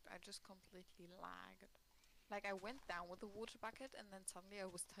lagged. I just completely lagged. Like, I went down with the water bucket and then suddenly I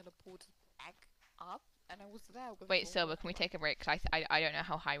was teleported back up and I was there with Wait, the Silver, water can we bucket. take a break? 'Cause I don't know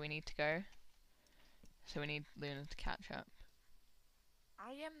how high we need to go. So we need Luna to catch up.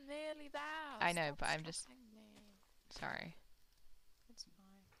 I am nearly there. I know, Stop but I'm just- stressing me. Sorry. It's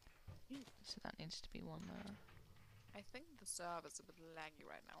fine. So that needs to be one there. I think the server's a bit laggy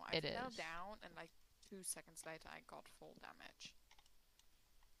right now. I It fell is. down and like 2 seconds later I got full damage.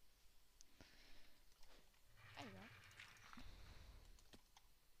 There you go.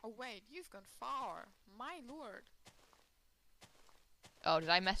 Oh wait, you've gone far. My lord. Oh, did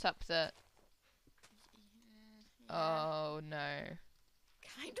I mess up the... Yeah, Oh, no.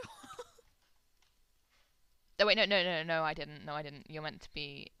 kind of. Oh, wait, no, I didn't. No, I didn't. You're meant to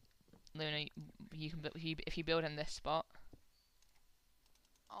be... Luna, you can... If you build in this spot...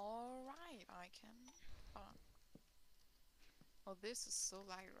 Alright, I can. Oh, this is so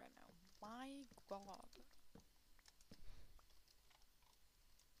laggy right now. My god.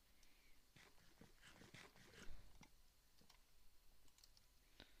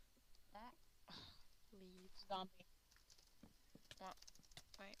 Leave. Zombie.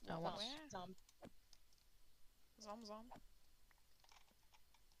 Wait, Oh, what? what's- Where? Zombie. Zom.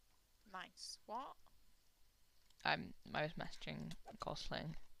 Nice. What? I was messaging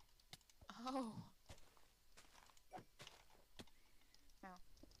Gosling. Oh.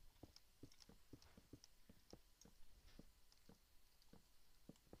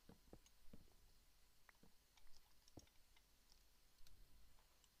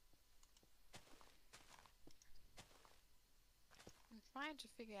 I'm trying to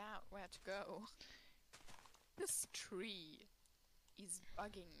figure out where to go. This tree is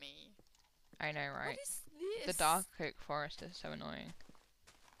bugging me. I know, right? What is this? The dark oak forest is so annoying.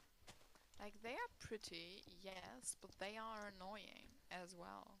 Like, they are pretty, yes, but they are annoying as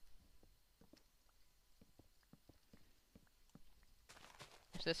well.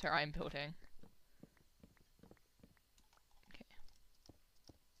 Is this where I'm building? Okay.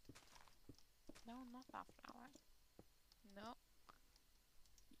 No, not that flower. No.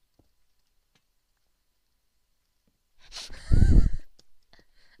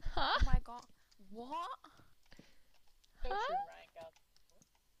 Huh? Oh my god. What? So true, Huh? Ryan. God.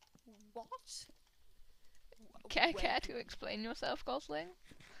 What? Care Wait. to explain yourself, Gosling?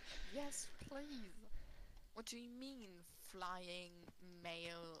 Yes, please. What do you mean, flying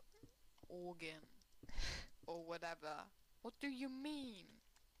male organ? Or whatever. What do you mean?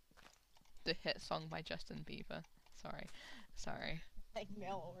 The hit song by Justin Bieber. Sorry. Like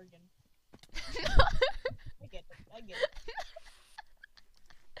male organ. No, I get it. I get it.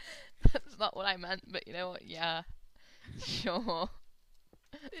 that's not what I meant, but you know what? Yeah. Sure.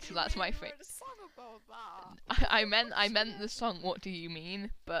 Did So you that's my really fa- write a song about that? I meant the song What Do You Mean,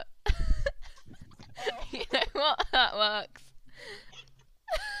 but Oh. you know what? That works.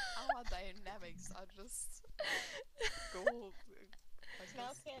 Our dynamics are just gold. I It's now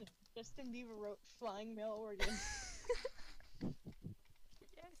just- canon. Justin Bieber wrote "Flying Male Organ."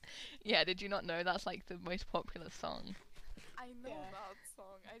 Yes, Yeah, did you not know that's like the most popular song? I know Yeah. that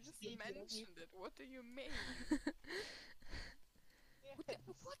song. I just Me too. mentioned it. What do you mean? Yeah,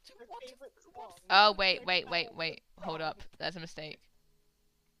 What? her What? favorite What? song. Oh, floating- wait. Hold up. There's a mistake.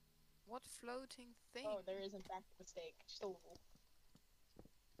 What floating thing? Oh, there is in fact a mistake. Just a little.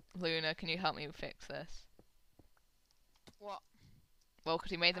 Luna, can you help me fix this? What? Well,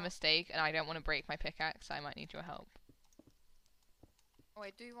 because we made the Oh. mistake and I don't want to break my pickaxe, so I might need your help.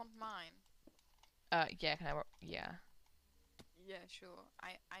 Wait, do you want mine? Yeah, can I... Yeah. Yeah, sure.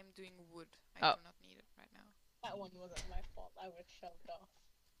 I'm doing wood. I Oh. do not need it right now. That one wasn't my fault. I was shoved off.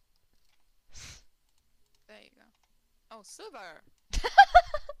 There you go. Oh, silver!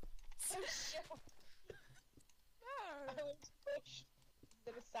 I was shoved. I No! was pushed.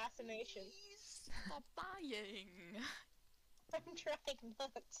 An assassination. Please stop dying! I'm trying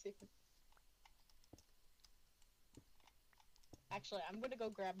not to. Actually, I'm gonna go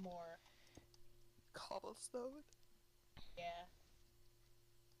grab more. Cobblestone? Yeah.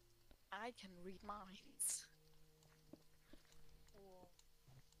 I can read minds.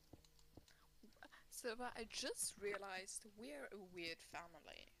 Silver, I just realized we're a weird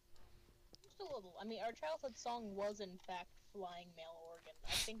family. Just a little. I mean, our childhood song was in fact "Flying Male Organ."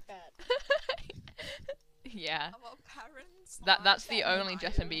 I think that. Yeah. Our parents That's are the only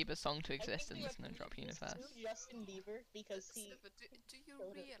Justin vampires. Bieber song to I think exist in we the have to Snowdrop give this universe. to Justin Bieber because he. Silver, do you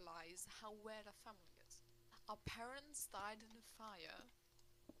showed it. realize how weird our family is? Our parents died in a fire,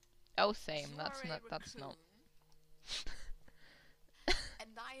 Oh, same. You That's are a not. That's not. raccoon, and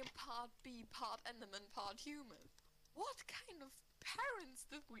I am part bee, part enderman, part human. What kind of parents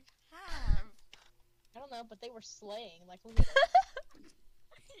did we have? I don't know, but they were slaying. Like, look at them.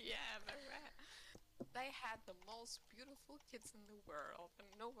 Yeah, they were. They had the most beautiful kids in the world, and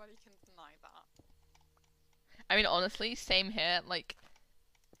nobody can deny that. I mean, honestly, same here. Like,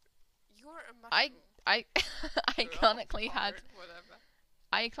 You're a I mushroom. iconically had Part, whatever.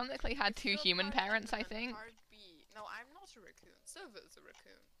 I iconically had If 2 you're human part parents. I enderman, think. Part bee. No, I'm not a raccoon. Silver is a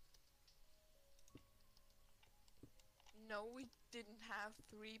raccoon. No, we didn't have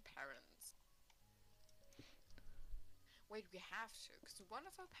 3 parents. Wait, we have to, because one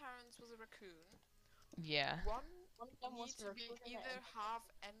of our parents was a raccoon. Yeah. One One of them was needs a to be raccoon and either a- half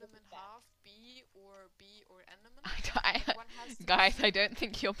Look enderman, at that. half bee or enderman. I, And one has to be guys, I silver. don't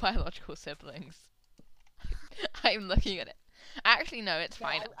think you're biological siblings. I'm looking at it. Actually, no, it's No,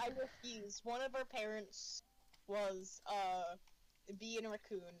 fine. I refuse. One of our parents was bee and a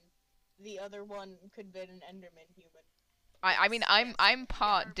raccoon. The other one could have been an enderman human. I mean, I'm Yes, I'm we are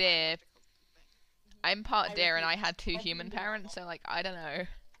part deer. biological siblings. I'm part I deer, and I refuse. had 2 I'll be human in parents. So like, I don't know.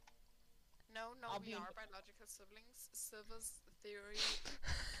 No, I'll we be in are the- biological siblings. Silver's theory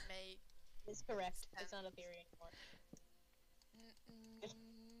may It's correct. It's not a theory anymore.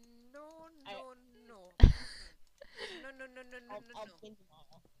 no, I- no, no. No, no, no, no, no, no, I'll no. be in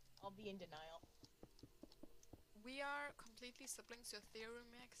denial. I'll be in denial. We are completely siblings. Your theory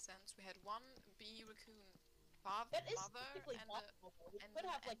makes sense. We had one bee raccoon father, That is mother, technically and possible. We and could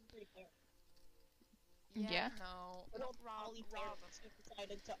have like and- 3 parents. Yeah. No, But not all rather. parents who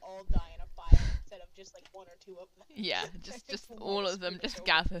decided to all die in a fire instead of just like 1 or 2 of them. Yeah, just When all was of them split just over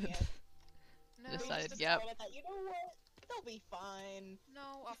gathered. the end. No, We Decided, just yep. decided that, you know what? They'll be fine.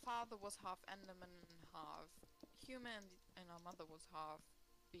 no. Our father was half enderman and half human, and our mother was half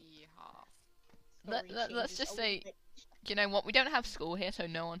bee, half. Let's Story just changes a say, little bit. you know what? We don't have school here, so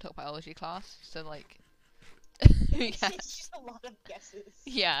no one took biology class. So like, yeah, It's just a lot of guesses.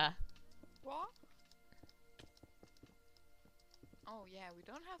 yeah. What? Oh yeah, we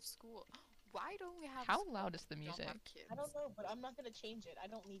don't have school. Why don't we have How school? loud is the We don't music? have kids. I don't know, but I'm not gonna change it. I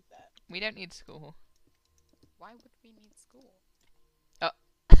don't need that. We don't need school. Why would we need school? Oh.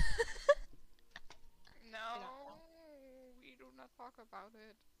 No, we do not talk about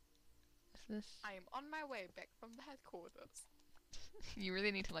it. Is this? I am on my way back from the headquarters. You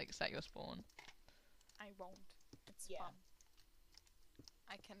really need to like set your spawn. I won't. It's Yeah. fun.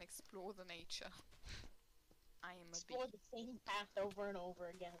 I can explore the nature. I am a Explore bee. the same path over and over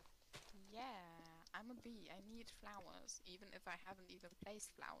again. Yeah, I'm a bee. I need flowers, even if I haven't even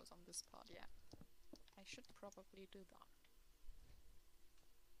placed flowers on this part yet. I should probably do that.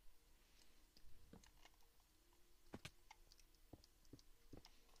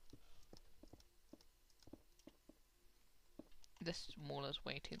 This wall is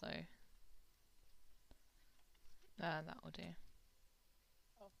way too low. That will do.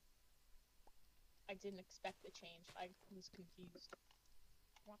 I didn't expect the change. I was confused.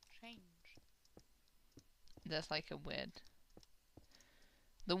 What change? There's like a weird.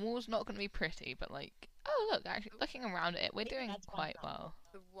 The wall's not going to be pretty, but like, oh look, actually looking around it, we're Maybe doing that's quite fine. well.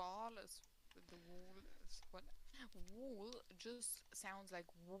 The wall is what? Wool just sounds like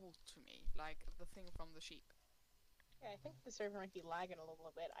wool to me, like the thing from the sheep. Yeah, I think the server might be lagging a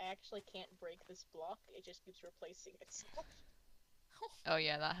little bit. I actually can't break this block. It just keeps replacing itself. Oh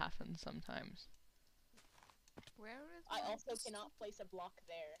yeah, that happens sometimes. Where is I my also stupid- cannot place a block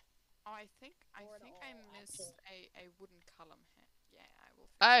there. Oh, I think Or at I all, missed a wooden column here. Yeah, I will.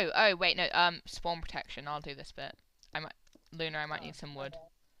 Fix Oh wait, no, spawn protection. I'll do this bit. Luna, I might Oh, need some my wood. bad.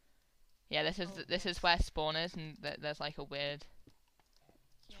 Yeah, this Oh, is where spawn is, and there's like a weird.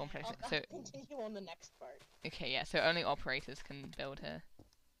 it. Spawn Yeah. protection. I'll So continue on the next part. okay, yeah. So only operators can build here.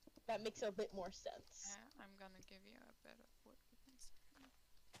 That makes a bit more sense. Yeah, I'm gonna give you a bit of wood. Give me a second.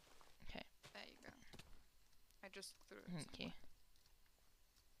 Okay. There you go. I just threw it Thank you. somewhere.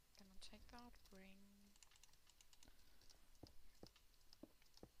 Gonna take that ring.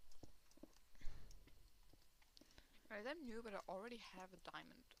 Right, I'm new, but I already have a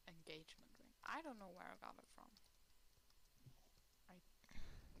diamond engagement ring. I don't know where I got it from.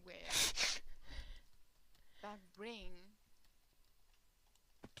 Where? That ring.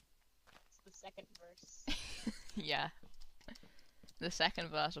 It's the second verse. Yeah. The second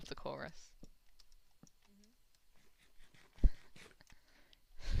verse of the chorus.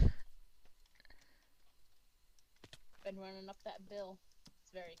 Been running up that bill.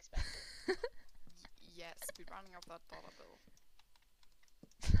 It's very expensive. Yes, be running up that dollar bill.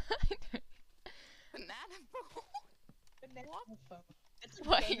 Banana boat. Banana phone. It's a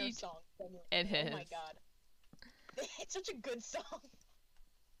What are banger you song. It Oh my is. god. It's such a good song.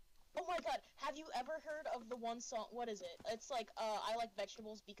 Oh my god, have you ever heard of the one song? What is it? It's like, I like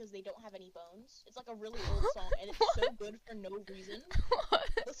vegetables because they don't have any bones. It's like a really old song, and it's so good for no reason. What?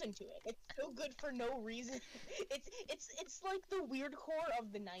 Listen to it. It's so good for no reason. It's like the weird core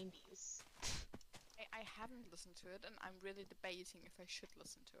of the 90s. I haven't listened to it, and I'm really debating if I should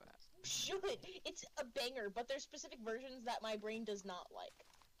listen to it. You should. It's a banger, but there's specific versions that my brain does not like.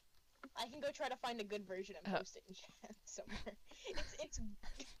 I can go try to find a good version and post it in chat somewhere. It's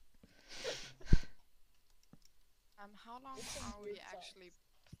How long It's some are we weird songs. actually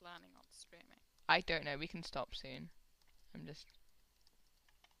planning on streaming? I don't know. We can stop soon. I'm just.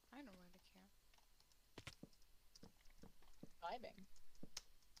 I don't really care. vibing.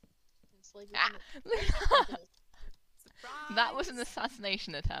 It's like Ah! Surprise! That was an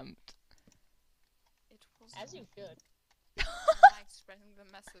assassination attempt. It was as you should. like spreading the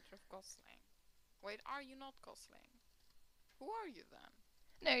message of Gosling. Wait, are you not Gosling? Who are you then?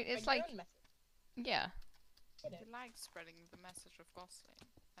 No, it's My like drone message. yeah. Get You it. like spreading the message of Gosling,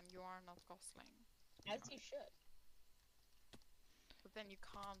 and you are not Gosling. As you should. But then you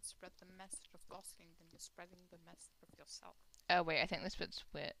can't spread the message of Gosling, then you're spreading the message of yourself. Oh wait, I think this bit's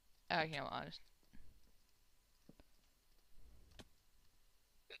weird. Oh, you know what? I'll just.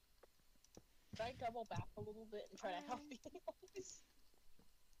 Should I double back a little bit and try to help you guys?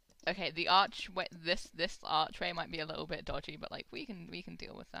 Okay, the archway. This archway might be a little bit dodgy, but like we can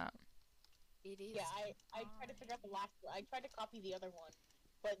deal with that. It is. Yeah, I tried to figure out the last one. I tried to copy the other one,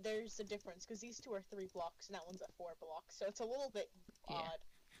 but there's a difference because these two are 3 blocks and that one's at 4 blocks, so it's a little bit Yeah. odd.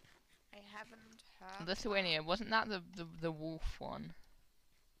 I haven't heard. Lithuania, wasn't that the wolf one?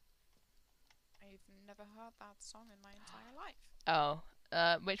 I've never heard that song in my entire life. Oh,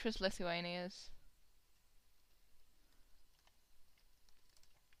 which was Lithuania's?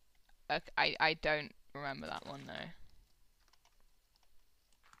 Okay, I don't remember that one though.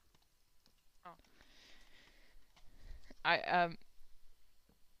 Oh.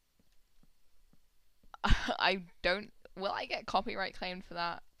 I don't. Will I get copyright claimed for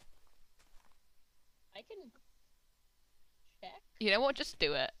that? I can check. You know what? Just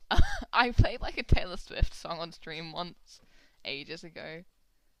do it. I played like a Taylor Swift song on stream once, ages ago,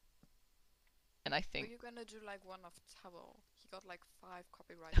 and I Were think you gonna do like one of Tabo? He got like 5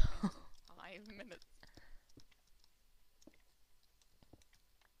 copyright claims in 5 minutes.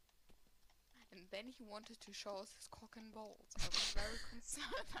 And then he wanted to show us his cock and balls. I was very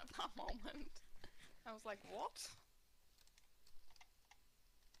concerned at that moment. I was like, what?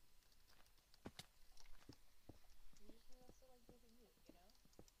 Usually that's what I do to you, you know?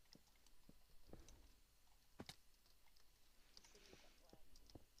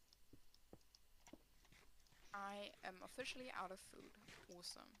 I am officially out of food.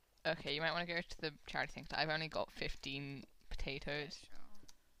 Awesome. okay, you might want to go to the charity thing. 'Cause I've only got 15 potatoes. Yeah,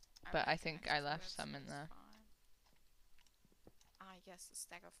 sure. But I have think extra I left bits, some in it's there. fine. Ah, yes, a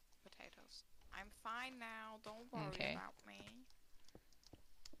stack of potatoes. I'm fine now. Don't worry Okay. about me.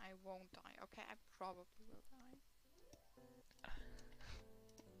 I won't die. Okay, I probably will die.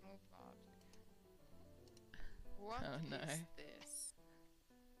 Oh god. What Oh, no. is this?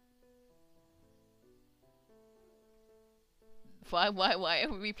 Why are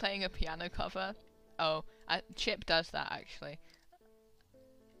we playing a piano cover? Oh, Chip does that actually.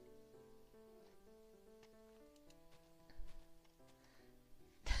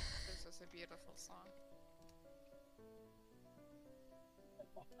 This is a beautiful song.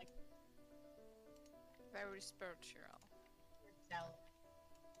 Like, Very spiritual. salad.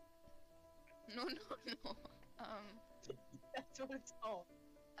 No, no, no. That's what it's called.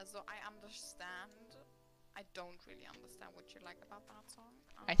 Also, I understand. I don't really understand what you like about that song.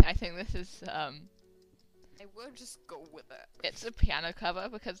 I think this is I will just go with it. it's a piano cover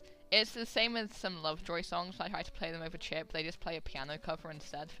because it's the same as some Lovejoy songs. I try to play them over Chip. They just play a piano cover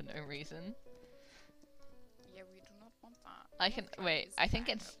instead for no reason. Yeah, we do not want that. I can Lovejoy wait. is I think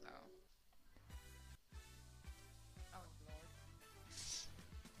banger, it's though. Oh lord.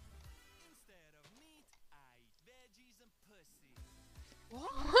 Instead of meat, I eat veggies and pussy.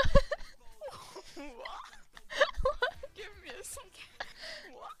 What? What? Give me a second.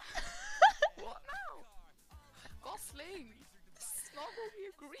 What? What now? Gosling! This is not what we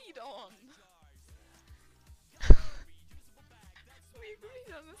agreed on. We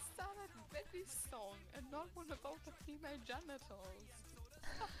agreed on a standard veggie song and not one about the female genitals.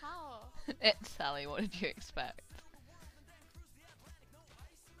 What the hell? it's Sally. What did you expect?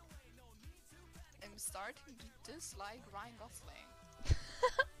 I'm starting to dislike Ryan Gosling.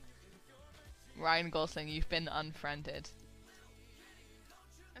 Ryan Gosling, you've been unfriended.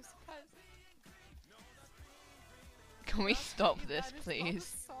 Can we stop Lucky this, that is please? Not a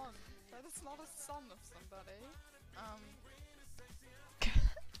son. That is not a son of somebody.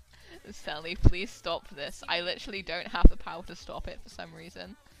 Sally, please stop this. I literally don't have the power to stop it for some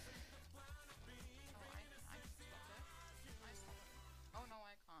reason. Oh, I can stop it. I stop it. Oh no,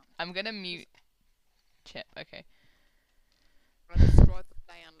 I can't. I'm gonna mute Chip. Okay. I destroyed the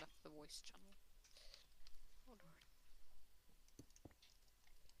play and left the voice channel. Oh lord.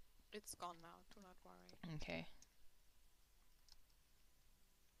 It's gone now. Do not worry. Okay.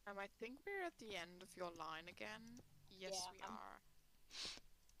 I think we're at the end of your line again. Yes, Yeah, we I'm- are.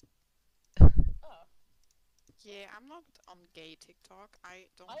 Oh, Yeah, I'm not on gay TikTok. I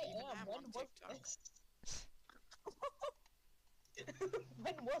don't I even am. am When on was TikTok. this?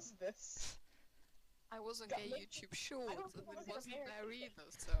 When was this? I was on Got gay me- YouTube Shorts don't and think I it was wasn't American. there either,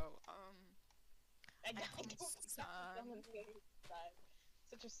 so I I'm don't think that was sad. on the very side.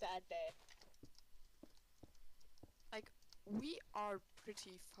 Such a sad day. We are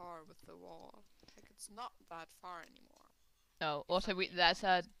pretty far with the wall. Like it's not that far anymore. Oh, also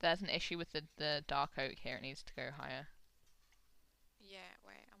there's an issue with the dark oak here. It needs to go higher. Yeah,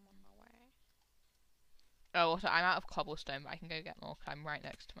 wait, I'm on my way. Oh, also I'm out of cobblestone, but I can go get more 'cause I'm right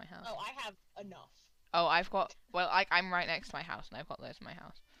next to my house. Oh, I have enough. Oh, I've got. Well, I'm right next to my house, and I've got loads in my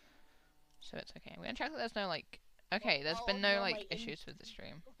house, so it's okay. We're gonna check that there's no like. Okay, there's I'll been no ignore like my issues with the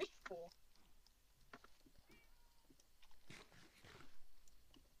stream. Cool.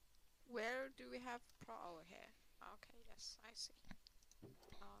 Where do we have oh here. Okay, yes, I see.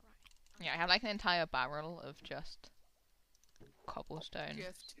 Alright. Yeah, I have like an entire barrel of just cobblestone. You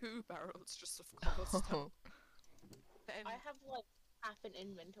have 2 barrels just of cobblestone. And I have like half an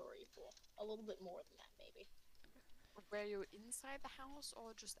inventory full. A little bit more than that, maybe. were you inside the house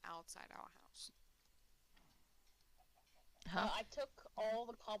or just outside our house? Huh? I took all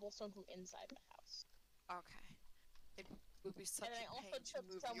the cobblestone from inside the house. Okay. It will be such And I a also pain to took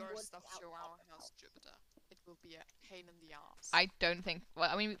move some your wood stuff from to outside our the house, house. Jupiter. It will be a pain in the ass. I don't think. Well,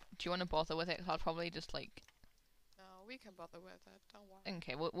 I mean, do you want to bother with it? 'Cause I'll probably just like. No, we can bother with it, don't worry.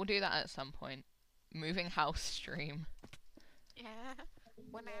 Okay, we'll do that at some point. Moving house stream. Yeah.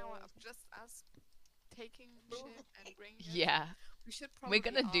 1 hour of just us taking shit and bringing it. Yeah, We should probably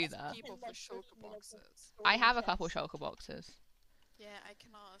gonna do ask that. people In, for like, 30 shulker minutes of boxes. I have a story couple chest. shulker boxes. Yeah, I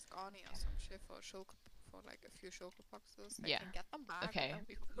can ask Arnie or some shit for like a few shulker boxes. I Yeah. can get them back. Okay. And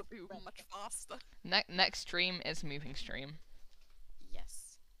we will be much faster. Next stream is moving stream.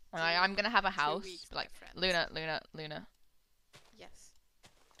 Yes. And I'm gonna have a 2 house. weeks, my Like friends. Luna. Yes.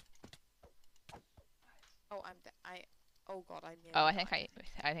 Oh, oh god, I nearly Oh, I think died.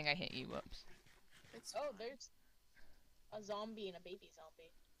 I think I hit you. Whoops. It's Oh, fine. there's a zombie and a baby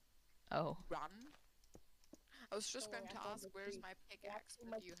zombie. Oh. Run. I was just Don't going worry, to I found ask the where's tree. my pickaxe, Actually,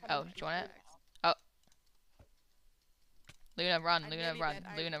 but my you pickaxe have Oh, my do you want it? pickaxe. Luna, run. I'm Luna, nearly run.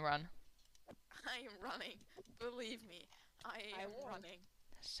 dead, Luna, run. I am running. Believe me, I I am will. running.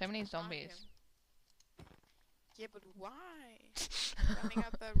 So many zombies. Yeah, but why? Running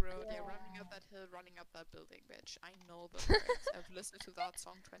up that road, yeah, running up that hill, running up that building, bitch. I know the lyrics. I've listened to that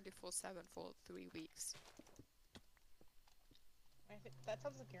song 24/7 for 3 weeks. I think that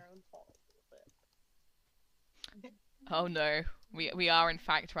sounds like your own fault a little bit. Oh no, we are in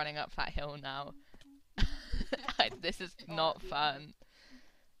fact running up that hill now. This is not fun.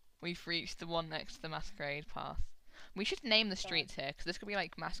 We've reached the one next to the Masquerade Path. We should name the streets here, because this could be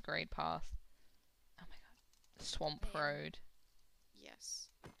like Masquerade Path. Oh my god. Swamp Name. Road. Yes.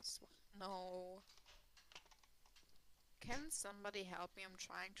 No. Can somebody help me? I'm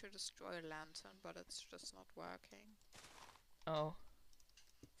trying to destroy a lantern, but it's just not working. Oh,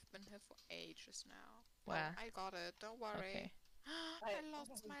 I've been here for ages now. where? Oh, I got it. Don't worry. Okay. I I-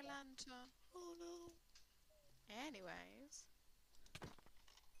 lost my lantern. Oh no. Anyways.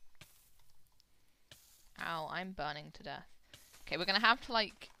 Ow, I'm burning to death. Okay, we're gonna have to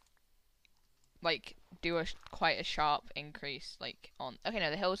like do quite a sharp increase like on. Okay, no,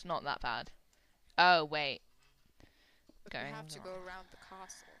 the hill's not that bad. Oh wait. But Going we have to go wrong. around the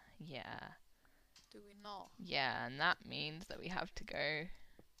castle. Yeah. Do we not? Yeah, and that means that we have to go.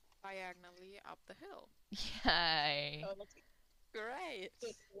 Diagonally up the hill. Yay. Oh, let's Great.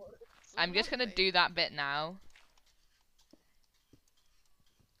 get worse. I'm just gonna Lovely. do that bit now.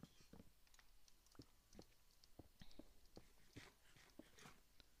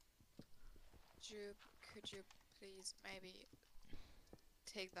 Could you please maybe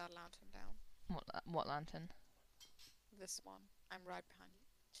take that lantern down? What lantern? This one. I'm right behind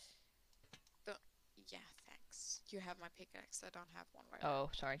you. Yeah, thanks. You have my pickaxe. I don't have one right now. Oh,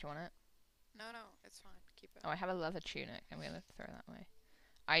 sorry, do you want it? No, it's fine. Keep it. Oh, I have a leather tunic. I'm gonna throw that way.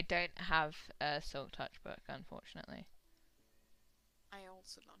 I don't have a silk touch book, unfortunately.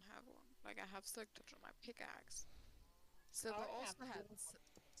 also don't have one. Like, I have silk touch on my pickaxe. Silver I have also had two.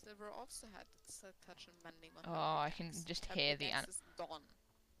 Silver also had silk touch and mending on her Oh, I can pickaxe. just Her hear the pickaxe is gone.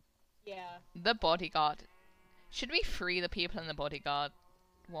 Yeah. the bodyguard. Should we free the people in the bodyguard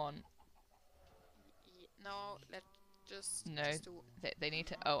one? No, let's just No. do. They need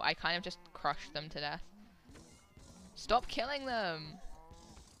to. Oh, I kind of just crushed them to death. Stop killing them!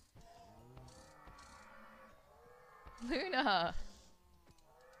 Luna!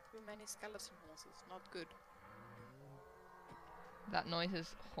 Too many skeleton horses. Not good. That noise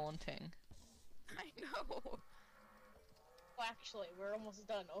is haunting. I know. Oh, actually, we're almost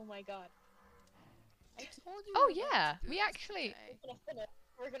done. Oh my god. I told you. Oh we were going yeah, to do we this actually. today.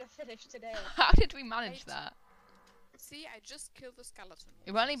 We're gonna finish today. How did we manage Right. that? See, I just killed the skeleton.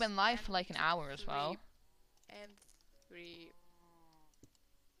 We've only been horses live and for like an hour as well. And 3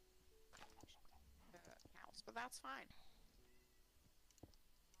 cows, but that's fine.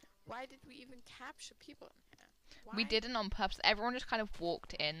 Why did we even capture people in here? We Why? didn't on purpose. Everyone just kind of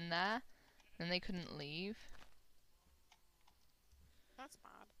walked in there, and they couldn't leave. That's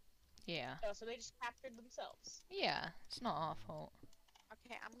bad. Yeah. Oh, so they just captured themselves. Yeah, it's not our fault.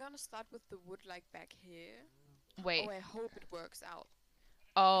 Okay, I'm gonna start with the wood like back here. Wait. Oh, I hope it works out.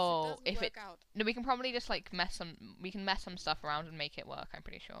 Oh, if if it it. doesn't work out, No, we can probably just like mess some. We can mess some stuff around and make it work. I'm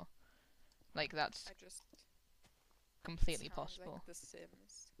pretty sure. Like that's I just completely sounds possible. Like The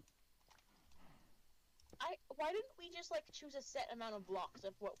Sims. Why didn't we just like choose a set amount of blocks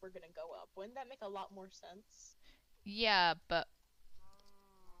of what we're gonna go up? Wouldn't that make a lot more sense? Yeah, but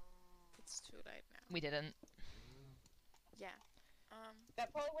It's too late now. we didn't. Yeah.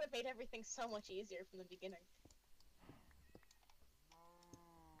 That probably would have made everything so much easier from the beginning.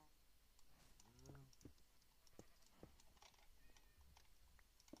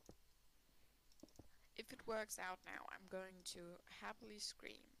 If it works out now, I'm going to happily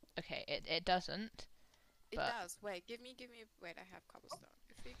scream. Okay, it doesn't. It But- does. Wait, give me. Wait, I have cobblestone.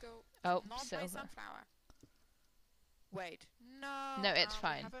 If we go Oh, not by silver. sunflower. Wait, no. No, it's we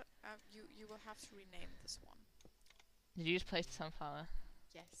fine. have you will have to rename this one. Did you just place the sunflower?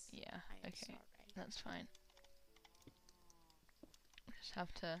 Yes. Yeah. I am Okay, sorry. that's fine. Just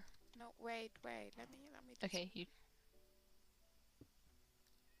have to. No, wait. Let me. Do Okay, you.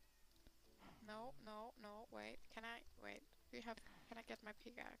 No. Wait. Can I wait? Can I get my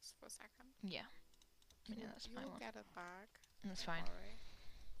pickaxe for a second? Yeah. Yeah, that's fine. You'll One. get it back. That's don't fine. worry.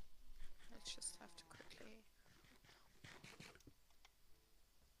 Let's just have to quickly.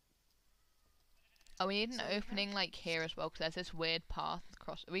 Oh, we need an So we have opening like here as well, because there's this weird path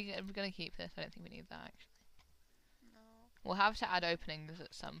across. Are we gonna keep this? I don't think we need that actually. No, We'll have to add openings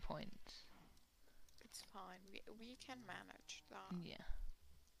at some point. it's fine. We can manage that. Yeah.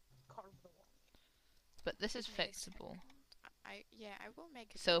 Carve the wall. But this is Give me a fixable. second. I will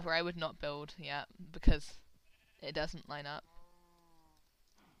make it. Silver, I would not build yet because it doesn't line up.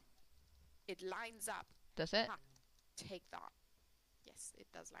 It lines up. Does it? Ha. Take that. Yes, it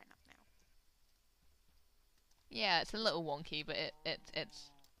does line up now. Yeah, it's a little wonky, but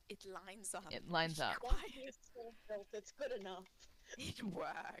it's It lines up. it lines up. Once it's still built, it's good enough. It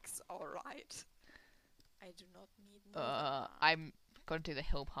works. All right. I do not need more than that. I'm gonna do the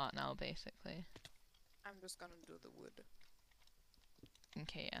hill part now, basically. I'm just gonna do the wood.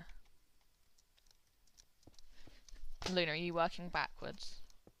 Okay, yeah. Luna, are you working backwards?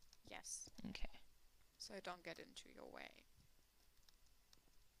 Yes. Okay. So I don't get into your way.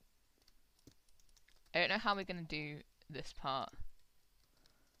 I don't know how we're gonna do this part.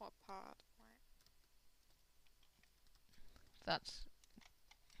 What part? Why? That's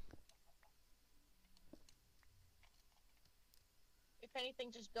If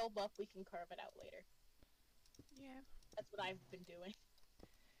anything, just build up. We can carve it out later. Yeah. That's what I've been doing.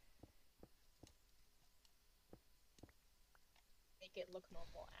 Make it look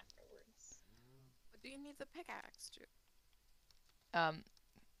normal afterwards. But do you need the pickaxe too? I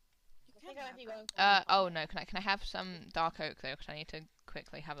You think can I have might be that. going for oh no, can I have some dark oak though? Because I need to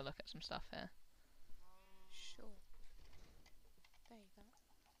quickly have a look at some stuff here. Sure. There you go.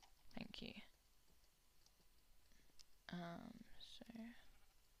 Thank you. So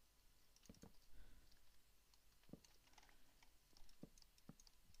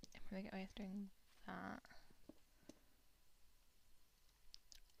if we get away with doing that,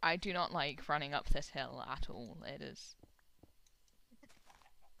 I do not like running up this hill at all. It is.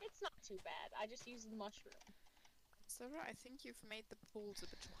 It's not too bad. I just use the mushroom. Sarah, I think you've made the pools a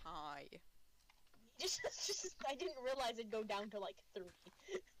bit too high. Just I didn't realize it'd go down to like 3.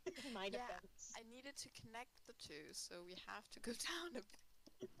 In my Yeah. defense. I needed to connect the two, so we have to go down a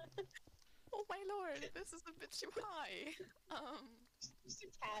bit. Oh my lord, this is a bit too high. Just a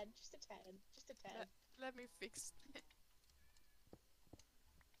tad. Just a tad. Just a tad. Let me fix it.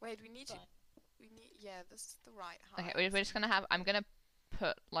 Wait, we need to. Fine. We need. Yeah, this is the right height. Okay, we're just gonna have. I'm gonna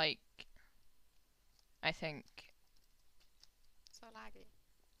put like. I think So laggy.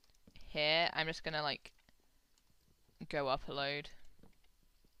 here. I'm just gonna like go up a load.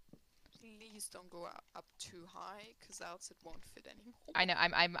 Please don't go up too high, cause else it won't fit anymore. I know.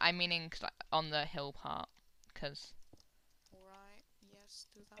 I'm meaning 'cause, like, on the hill part, cause. Alright. Yes,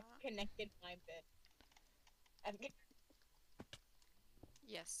 do that. I've connected my bit.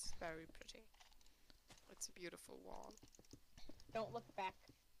 Yes, very pretty. It's a beautiful wall. Don't look back.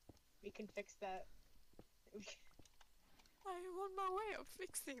 We can fix that. I'm on my way of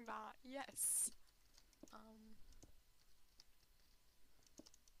fixing that. Yes.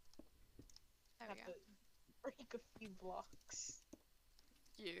 There Have we go. to break a few blocks.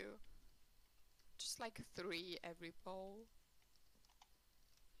 You. Just like 3 every bowl.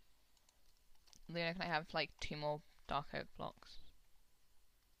 Luna, can I have like 2 more dark oak blocks?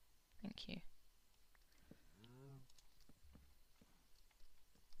 Thank you.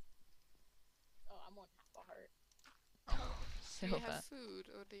 Oh, I'm on half a heart. Do you Silver. have food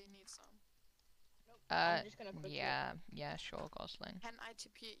or do you need some? Nope. Uh, I'm just gonna quickly. yeah, sure, Gosling. Can I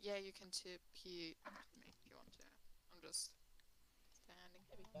TP? Yeah, you can TP me if you want to. I'm just standing.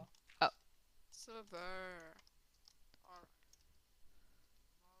 There we go. Silver. Alright.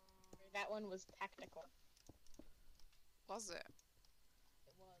 That one was tactical. Was it?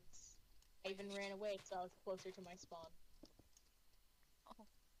 It was. I even ran away so I was closer to my spawn. Oh,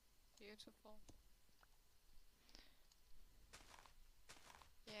 beautiful.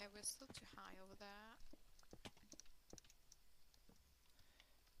 Yeah, we're still too high over there.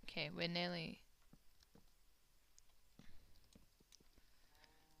 Okay, we're nearly.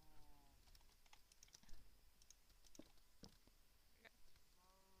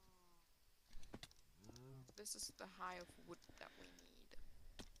 This is the high of wood that we need.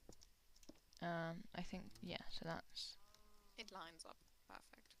 I think yeah. So that's It lines up.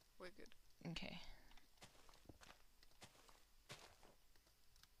 Perfect. We're good. okay.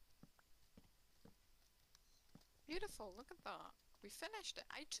 Beautiful. Look at that. We finished it.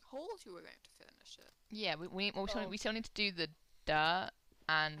 I told you we were going to finish it. Yeah, we Oh. we still need to do the dirt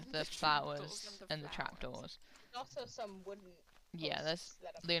and And the the flowers trapdoors and the flowers. trapdoors. There's also some wooden. Yeah, there's posts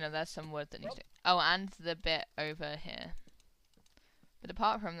that Luna. There's some wood that needs to. Oh, and the bit over here. But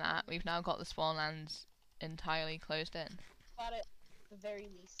apart from that, we've now got the Spawnlands entirely closed in. got it, at the very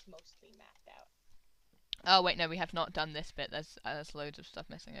least, mostly mapped out. Oh wait, no, we have not done this bit. There's loads of stuff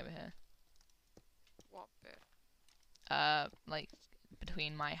missing over here. What bit? Like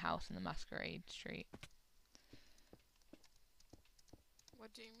between my house and the Masquerade Street.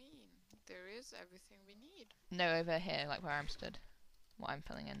 What do you mean? There is everything we need. No, over here, like where I'm stood. What I'm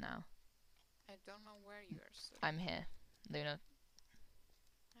filling in now. I don't know where you are sitting. I'm here, Luna.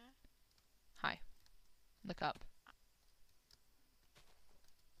 Huh? Hi. Look up.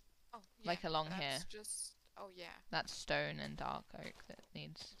 Oh, yeah. Like along that's here. Just. Oh yeah. That's stone and dark oak that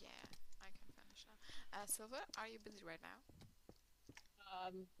needs. Yeah. I can finish that. Silver, are you busy right now?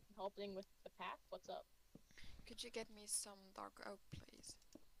 Helping with the path. What's up? Could you get me some dark oak, please?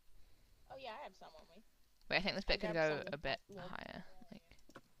 Oh yeah, I have some on me. Wait, I think this bit could grabbed go some a bit wood higher. earlier.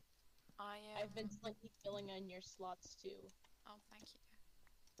 Like, I've been slightly filling in your slots too. Oh, thank you.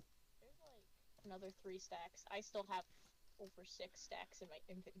 There's like another 3 stacks. I still have over 6 stacks in my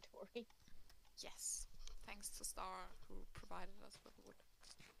inventory. Yes. Thanks to Star who provided us with wood.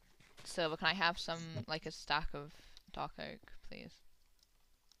 Silver, can I have some, like a stack of dark oak, please?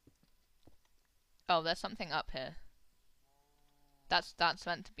 Oh, there's something up here. That's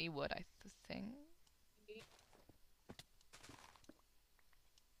meant to be wood, I think.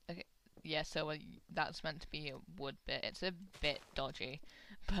 Okay, yeah, so that's meant to be a wood bit. It's a bit dodgy,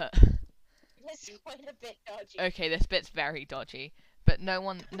 but It's quite a bit dodgy. okay, this bit's very dodgy. But no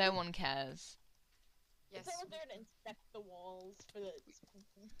one cares. Yes. Is someone there to inspect the walls for the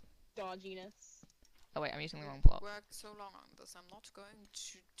dodginess? Oh wait, I'm using the We wrong block. worked so long on this. I'm not going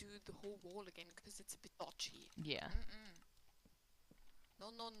to do the whole wall again because it's a bit dodgy. Yeah. No,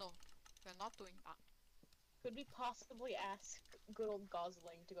 no, no. We're not doing that. Could we possibly ask good old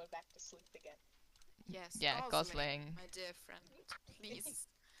Gosling to go back to sleep again? Yes. Yeah, Gosling. My dear friend, please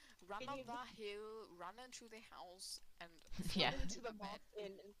run Can up you- that hill, run into the house, and Yeah. fall into To the the bed.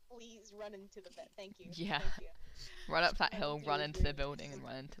 mountain and please run into the bed. Thank you. Yeah. Thank you. Run up that Run hill, into run the into the room. building, and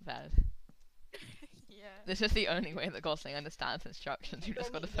run into bed. Yeah. This is the only way that Gosling understands instructions. You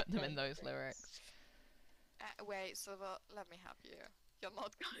just Don't gotta need put the them in those lyrics. lyrics. Wait, Silver, let me help you. You're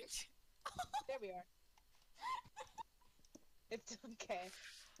not going to. There we are. It's okay.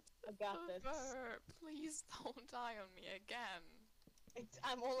 I got this. Silver, please don't die on me again.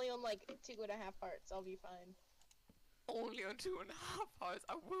 I'm only on like 2.5 hearts. I'll be fine. Only on 2.5 hearts.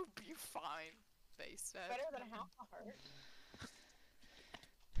 I will be fine. They said. Better than half a heart.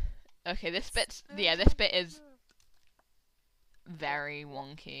 Okay, this bit is very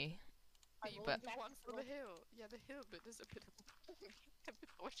wonky. You But- the one for the hill. Yeah, the hill bit is a bit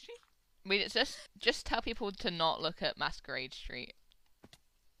washy. We just tell people to not look at Masquerade Street.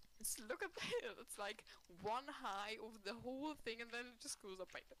 Just look at the hill. It's like one high over the whole thing, and then it just goes up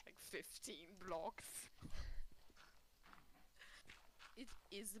like 15 blocks. It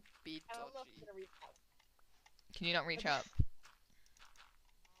is a bit I don't know if I'm dodgy. gonna reach out. Can you not reach up?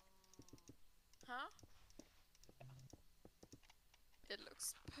 Huh? It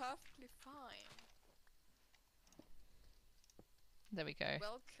looks perfectly fine. There we go.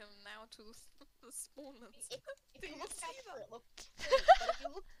 Welcome now to the Spawnlands. If Do you you look see faster, that? it looks pretty, but if you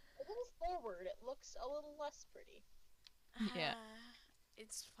look a little forward, it looks a little less pretty. Yeah.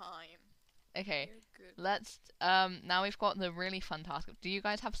 It's fine. Okay. You're good. Let's now we've got the really fun task. Do you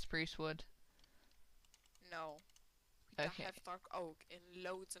guys have spruce wood? No. We Okay. have dark oak in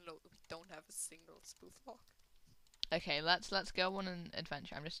loads and loads. We don't have a single spruce log. Okay, let's go on an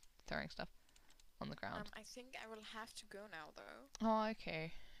adventure. I'm just throwing stuff on the ground. I think I will have to go now though. Oh,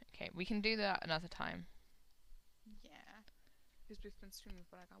 okay. Okay, we can do that another time. Yeah. Because we've been streaming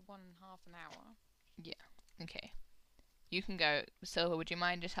for like 1.5 hour. Okay. You can go. Silver, would you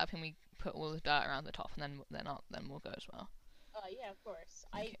mind just helping me put all the dirt around the top, and then we'll go as well. Yeah, of course.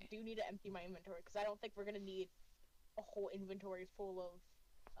 Okay. I do need to empty my inventory because I don't think we're gonna need a whole inventory full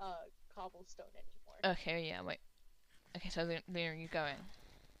of cobblestone anymore. Okay, yeah, wait. Okay, so there are you going?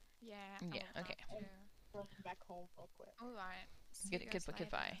 Yeah. Yeah, I'll okay. have to. Run back home real quick. Alright. See you guys later.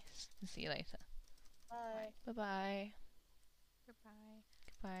 Goodbye. See you later. Bye. Bye-bye. Goodbye.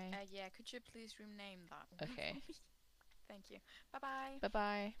 Goodbye. Yeah, could you please rename that? Okay. Thank you. Bye-bye.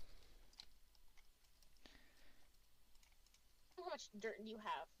 Bye-bye. How much dirt do you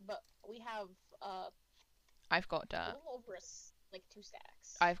have? But we have I've got a dirt. little over like 2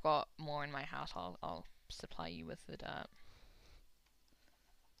 stacks. I've got more in my house. I'll supply you with the dirt.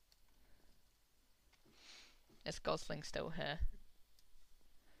 Is Gosling still here?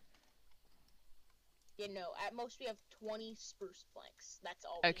 Yeah, no. At most we have 20 spruce planks. That's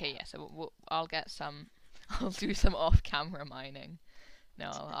all. Okay, we have. yeah. So I'll get some. I'll do some off-camera mining.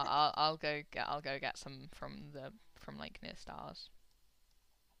 No, I'll go get some from like near stars.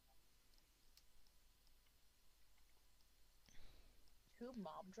 2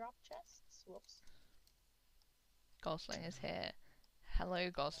 mob drop chests. Whoops. Gosling is here. Hello,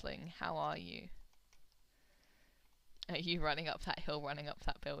 Gosling. How are you? Are you running up that hill, running up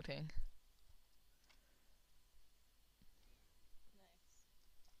that building?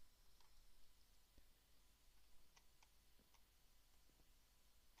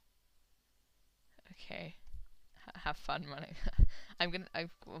 Nice. Okay. Have fun running. I'm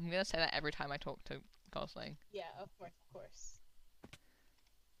gonna say that every time I talk to Gosling. Yeah, of course.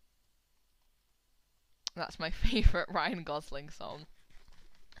 That's my favorite Ryan Gosling song.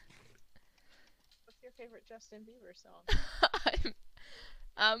 What's your favorite Justin Bieber song?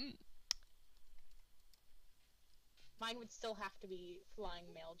 Mine would still have to be Flying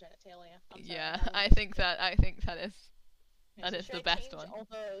Male Genitalia. I'm sorry, yeah, that I was- think that is Okay, that so is should the I best change one. all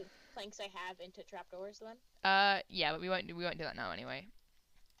the planks I have into trapdoors then? Yeah, but we won't do that now anyway.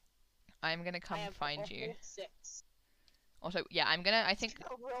 I'm gonna come I have find a you. whole 6. Also, yeah, I think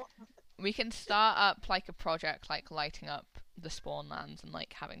A real- we can start up like a project like lighting up the Spawnlands and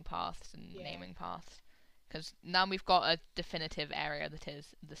like having paths and Yeah. naming paths. Because now we've got a definitive area that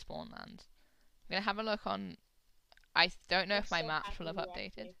is the Spawnlands. I'm gonna have a look on. I don't know I'm if my so maps will have happy you updated.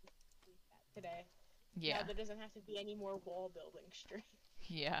 actually did that today. Yeah, Now there doesn't have to be any more wall building stream.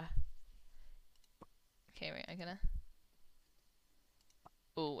 yeah. Okay, wait, I'm gonna.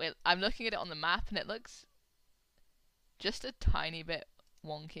 Oh, I'm looking at it on the map and it looks just a tiny bit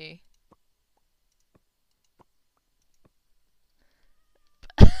wonky.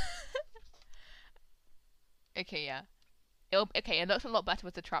 Okay, yeah. It looks a lot better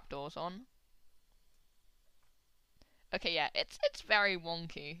with the trapdoors on. Okay, yeah, it's very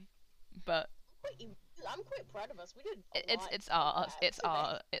wonky, but I'm quite proud of us. We did a it's lot it's with our that it's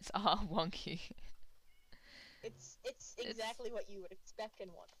today. our wonky. It's exactly what you would expect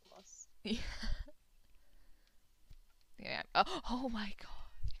and want from us. Yeah. Yeah. Oh my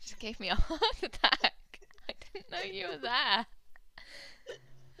god! You just gave me a heart attack. I didn't know you were there.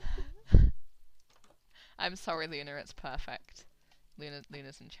 I'm sorry, Luna. It's perfect.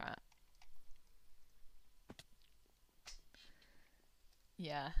 Luna's in chat.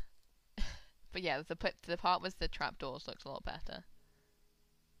 Yeah. But yeah, the part with the trapdoors looks a lot better.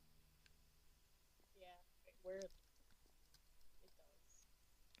 Yeah, where it does.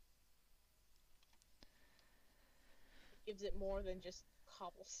 It gives it more than just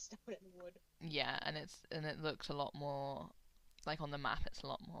cobblestone and wood. Yeah, and it looks a lot more like on the map. It's a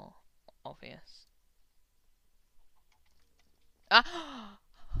lot more obvious. Ah!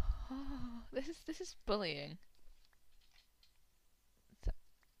 This is bullying.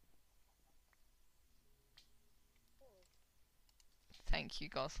 Thank you,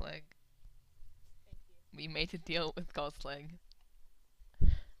 Gosling. Thank you. We made a deal with Gosling. Did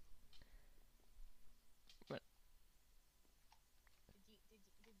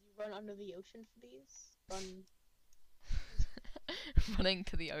you run under the ocean for these? Run. Running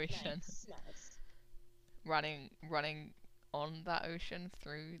to the ocean. Nice. Running on that ocean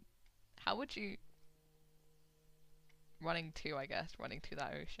through. How would you? Running to, I guess. Running to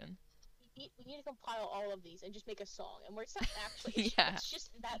that ocean. We need to compile all of these and just make a song. And where it's not actually. It's, Yeah. it's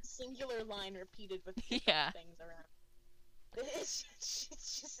just that singular line repeated with Yeah. things around. It's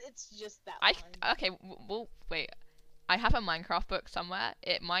just that I line. okay. Well, wait. I have a Minecraft book somewhere.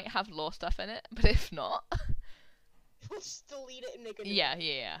 It might have lore stuff in it, but if not, We'll just delete it and make a new yeah, one.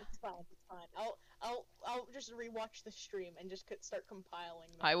 yeah. It's fine. It's fine. I'll just rewatch the stream and just start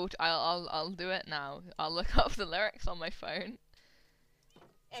compiling them. I will. I'll do it now. I'll look up the lyrics on my phone.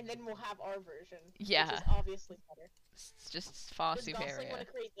 And then we'll have our version. Yeah. Which is obviously better. It's just far Does Gosling superior. want to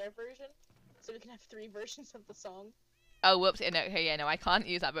create their version? So we can have 3 versions of the song? Oh, whoops. No, okay, yeah, no, I can't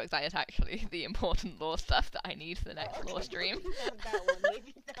use that book. That is actually the important lore stuff that I need for the next Okay, lore stream. maybe not that one.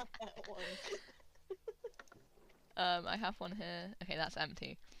 Maybe not that one. I have one here. Okay, that's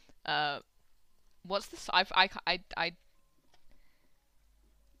empty. What's this? I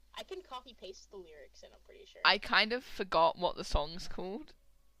can copy paste the lyrics in, I'm pretty sure. I kind of forgot what the song's called.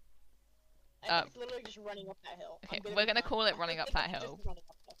 I think it's literally just running up that hill. Okay, I'm we're gonna be call it honest. running I up think that it's hill. just running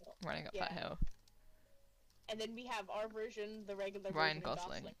up that hill. Running up Yeah. that hill. And then we have our version, the regular Ryan version of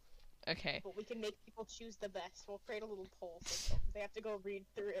Gosling. Gosling. Okay. But we can make people choose the best. We'll create a little poll system. They have to go read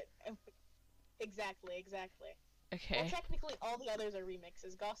through it. Exactly. Well, Okay. technically, all the others are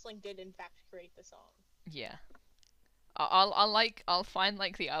remixes. Gosling did, in fact, create the song. Yeah. I'll find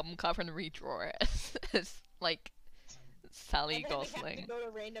like the album cover and redraw it as like Sally And then we have Gosling. to go to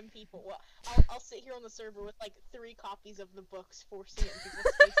random people. Well, I'll sit here on the server with like 3 copies of the books, forcing it in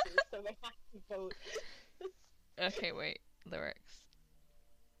people's faces, so they have to vote. Okay, wait. Lyrics.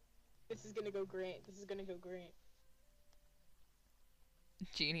 This is gonna go great.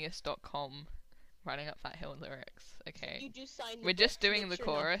 Genius.com. Running up that hill lyrics. Okay. You do sign the We're just books, doing make the sure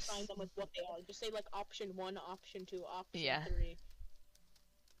not to chorus. Sign them with what they are. Just say like option 1, option 2, option Yeah. 3.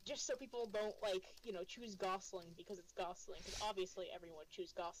 Just so people don't like, choose Gosling because it's Gosling. Because obviously everyone would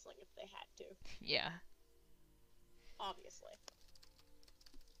choose Gosling if they had to. Yeah. Obviously.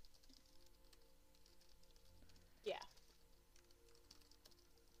 Yeah.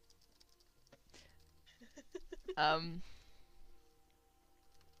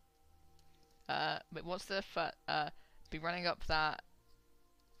 But what's the be running up that,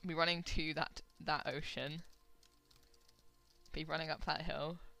 be running to that ocean, be running up that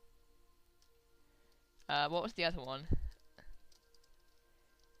hill. What was the other one?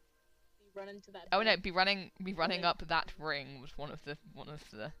 You run into that. Oh hill. no, be running Okay. up that ring was one of the It was.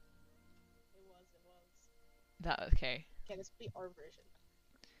 that. Okay. Okay, this will be our version.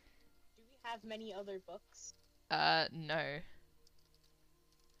 Do we have many other books? No.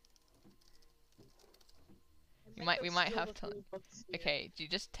 I We go might steal have the to- 3 books here. Okay, do you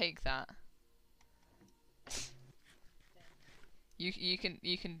just take that? You can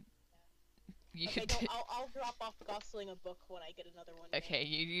Okay, no, I'll drop off Gosling a book when I get another one. Okay,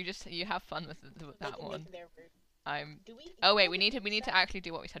 you have fun with They that can one. make their version. I'm. Do we? Oh wait, do we need to that? actually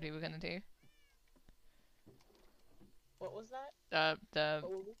do what we said we were gonna do. What was that? The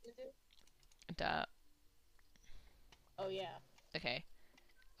What were we gonna do? Oh yeah. okay.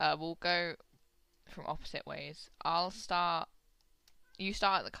 We'll go from opposite ways. I'll start. You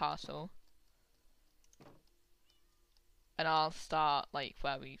start at the castle. And I'll start like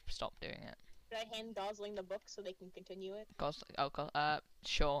where we stopped doing it. Should I hand Gosling the book so they can continue it? Gosling.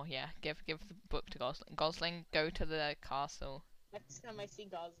 Sure. Yeah. Give the book to Gosling. Gosling, go to the castle. Next time I see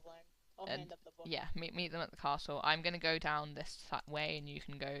Gosling, I'll And- hand up the book. Yeah. Meet them at the castle. I'm gonna go down this way, and you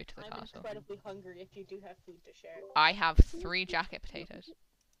can go to the I'm castle. incredibly hungry if you do have food to share. I have 3 jacket potatoes.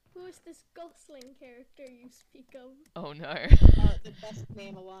 Who is this Gosling character you speak of? Oh no. The best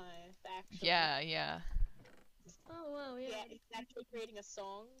man alive, actually. Yeah. Oh wow, Yeah, he's actually creating a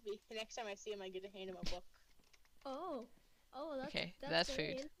song. The next time I see him, I get to hand him a book. Oh, Oh, Okay, that's there's very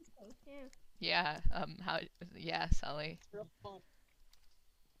food. interesting. Yeah. Yeah, yeah, Sally. It's real fun.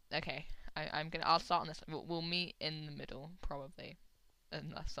 Okay, I'll start on this. We'll meet in the middle, probably.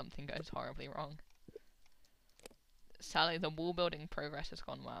 Unless something goes horribly wrong. Sally, the wall building progress has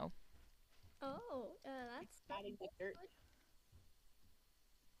gone well. Oh, that's Adding the dirt. good.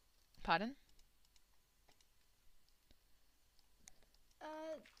 Pardon?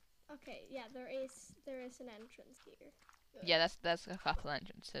 Okay, yeah, there is an entrance here. Good. Yeah, there's a couple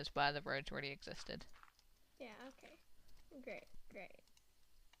entrances where the roads already existed. Yeah, okay. Great, great.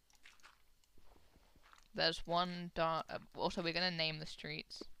 There's one dark. Also, we're gonna name the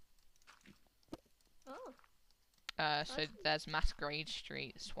streets. Oh, So Awesome. there's Masquerade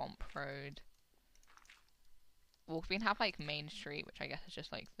Street, Swamp Road. Well, we can have like Main Street, which I guess is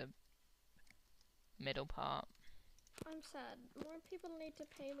just like the middle part. I'm sad. More people need to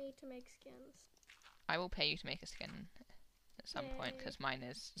pay me to make skins. I will pay you to make a skin at some point Yay. because mine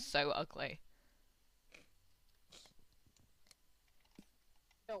is so ugly.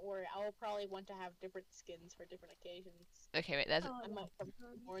 Don't worry, I will probably want to have different skins for different occasions. Okay, wait. There's. Oh, I might come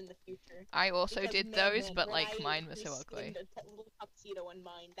um, more in the future. I also Because, did man, those, man, but when like I mine was so ugly. reskinned a little tuxedo in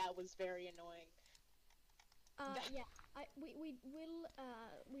mine, that was very annoying. Yeah,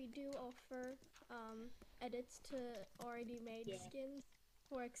 we do offer edits to already made Yeah. skins.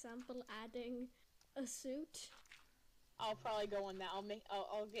 For example, adding a suit. I'll probably go on that.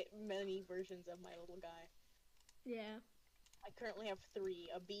 I'll get many versions of my little guy. Yeah. I currently have 3: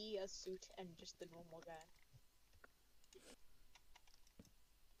 a bee, a suit, and just the normal guy.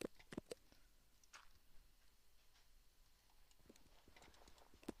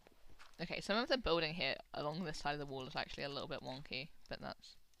 Okay, some of the building here along this side of the wall is actually a little bit wonky, but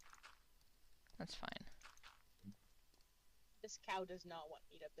that's fine. This cow does not want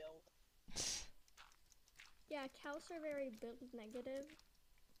me to build. Yeah, cows are very build negative.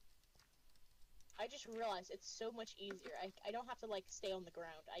 I just realized it's so much easier. I don't have to like stay on the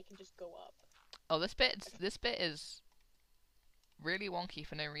ground. I can just go up. Oh, this bit is really wonky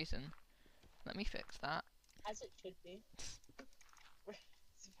for no reason. Let me fix that. As it should be.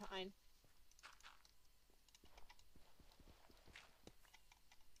 It's fine.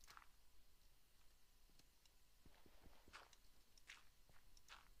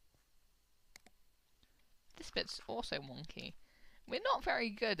 This bit's also wonky. We're not very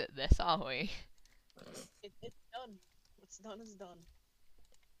good at this, are we? It's done. What's done is done.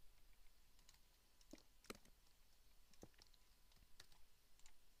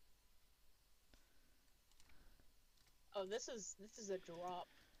 Oh, this is a drop.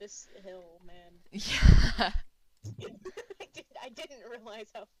 This hill, man. Yeah. I didn't realize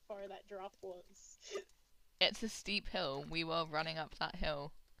how far that drop was. It's a steep hill. We were running up that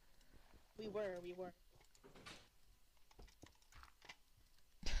hill. We were.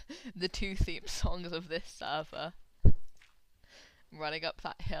 The 2 theme songs of this server. Running up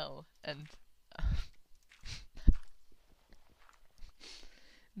that hill and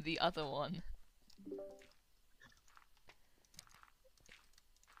the other one.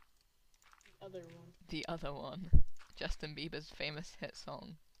 The other one. Justin Bieber's famous hit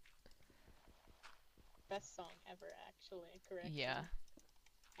song. Best song ever, actually. Correct. Yeah.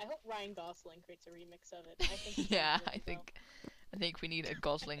 I hope Ryan Gosling creates a remix of it. I think he Yeah, should as well. I think we need a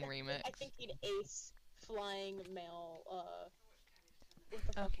Gosling remix. I think he'd ace flying male. What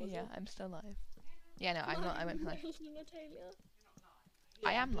the fuck Okay, was yeah, it? I'm still live. Yeah, no, I'm not. I went live. Natalia.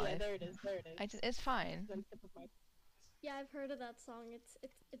 I am Yeah, live. there it is. It's fine. It's on tip of my- Yeah, I've heard of that song.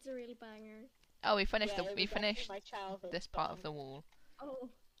 It's a real banger. Oh, we finished Yeah, it we was actually finished my childhood this part of song. the wall. Oh,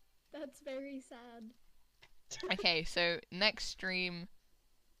 that's very sad. Okay, so next stream,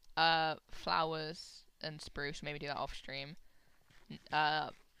 flowers and spruce. Maybe do that off stream.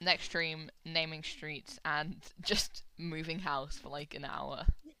 Next stream, naming streets and just moving house for like an hour.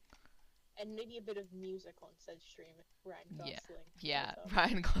 And maybe a bit of music on said stream if Ryan Yeah. Gosling. Yeah, shows up.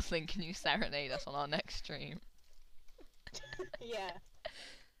 Ryan Gosling, can you serenade us on our next stream? Yeah.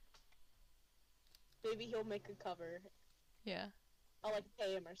 Maybe he'll make a cover. Yeah. I'll like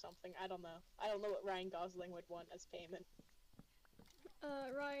pay him or something. I don't know. I don't know what Ryan Gosling would want as payment.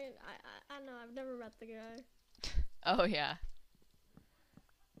 Ryan, I know, I've never met the guy. Oh yeah.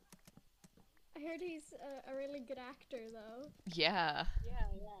 I heard he's a really good actor, though. Yeah. Yeah.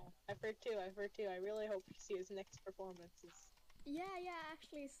 I've heard too. I really hope to see his next performances. Yeah,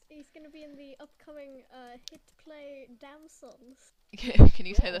 actually, he's gonna be in the upcoming hit play Damsons. Can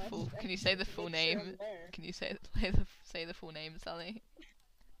you say Yeah, the full? that's- Can you say the full Make sure name? I'm there. Can you say the full name, Sally?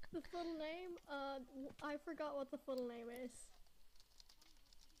 The full name? I forgot what the full name is.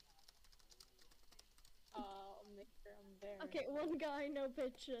 I'll make sure there. Okay, one guy, no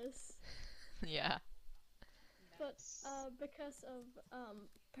pictures. Yeah. But Nice. because of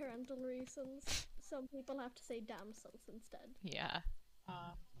parental reasons, some people have to say damsels instead. Yeah.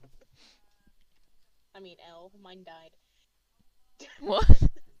 I mean, L. Mine died. What?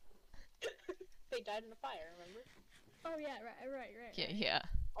 They died in a fire, remember? Oh yeah, right. Yeah, yeah.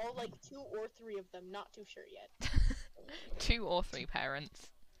 All like 2 or 3 of them, not too sure yet. 2 or 3 parents.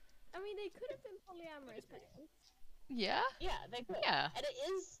 I mean, they could have been polyamorous parents. Yeah? Yeah, they could. Yeah. And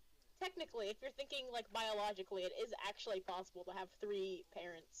it is, technically, if you're thinking like biologically, it is actually possible to have 3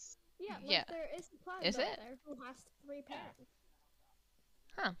 parents. Yeah, like Yeah. there is a plant Is out it? there who has 3 parents.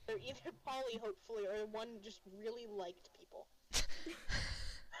 They're either poly, hopefully, or one just really liked people.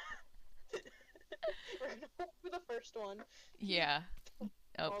 We're gonna hope for the first one. Yeah.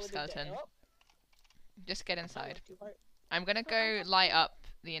 Oh, Call it a day. skeleton. Oh, Just get that inside. went too hard. I'm gonna But I go have light to- up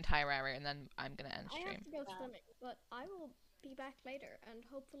the entire area and then I'm gonna end I stream. have to go Yeah. swimming, but I will be back later and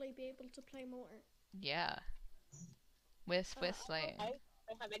hopefully be able to play more. Yeah. We're slaying. I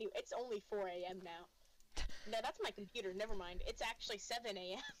don't have any. It's only 4 a.m. now. No, that's my computer. Never mind. It's actually 7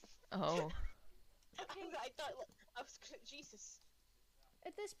 a.m. Oh. I thought I was Jesus.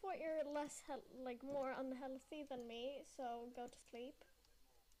 At this point, you're less more unhealthy than me, so go to sleep.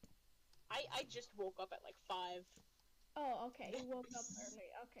 I just woke up at like 5. Oh, okay, you woke up early.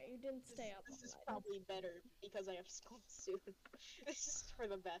 Okay, you didn't stay up all This is night. probably better because I have school soon. This is for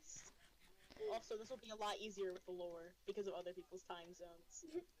the best. Also, this will be a lot easier with the lore because of other people's time zones.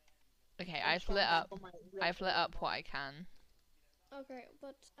 Okay, I'm I've falling lit back up. on my real I've lit time up what I can. Okay,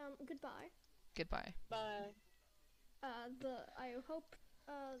 but goodbye. Goodbye. Bye. I hope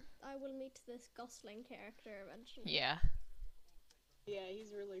I will meet this Gosling character eventually. Yeah. Yeah,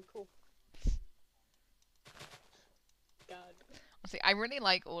 he's really cool. God. See, I really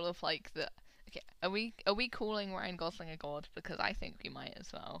like all of like the. Okay, are we calling Ryan Gosling a god? Because I think we might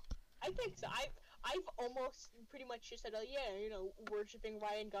as well. I think so. I've almost pretty much just said, oh yeah, you know, worshipping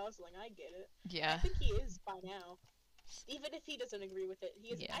Ryan Gosling. I get it. Yeah. I think he is by now. Even if he doesn't agree with it, he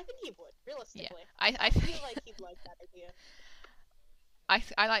is. Yeah. I think he would, realistically. I I think feel like he'd like that idea.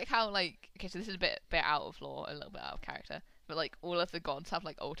 I like how like okay, so this is a bit out of lore, a little bit out of character, but like all of the gods have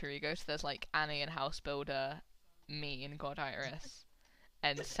like alter egos. So there's like Annie and House Builder, me and God Iris,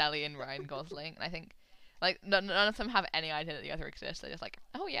 and Sally and Ryan Gosling. And I think like none of them have any idea that the other exists. They're just like,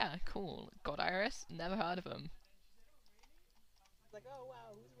 oh yeah, cool, God Iris, never heard of him. It's like, oh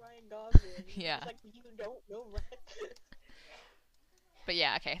wow, who's Ryan Gosling? Yeah. It's like, you don't know Ryan. But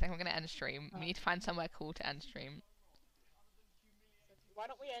yeah, okay, I think I'm gonna end stream. We need to find somewhere cool to end stream. Why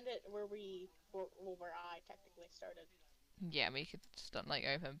don't we end it where where I technically started? Yeah, we could start like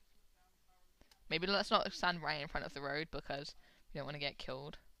over. Maybe let's not stand right in front of the road because we don't want to get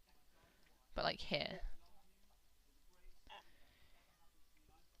killed. But like here.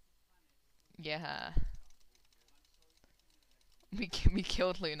 Yeah. We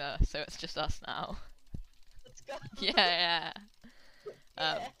killed Luna, so it's just us now. Let's go. Yeah.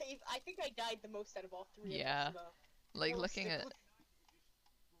 Yeah, I think I died the most out of all 3 Yeah. of us, though. Like Well, looking at.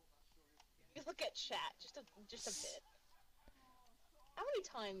 You look at chat just a bit. How many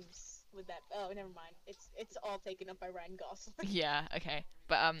times would that? Oh, never mind. It's all taken up by Ryan Gosling. Yeah. Okay.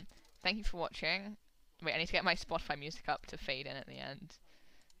 But thank you for watching. Wait, I need to get my Spotify music up to fade in at the end.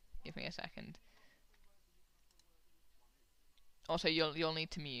 Give me a second. Also, you'll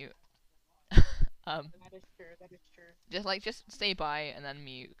need to mute. That is true. That is true. Just stay by and then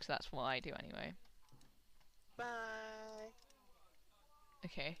mute, because that's what I do anyway. Bye.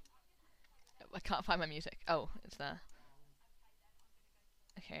 Okay. I can't find my music. Oh, it's there.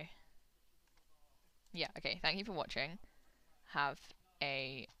 Okay. Yeah, okay. Thank you for watching. Have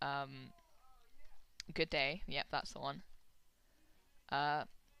a good day. Yep, that's the one.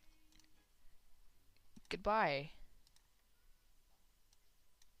 Goodbye.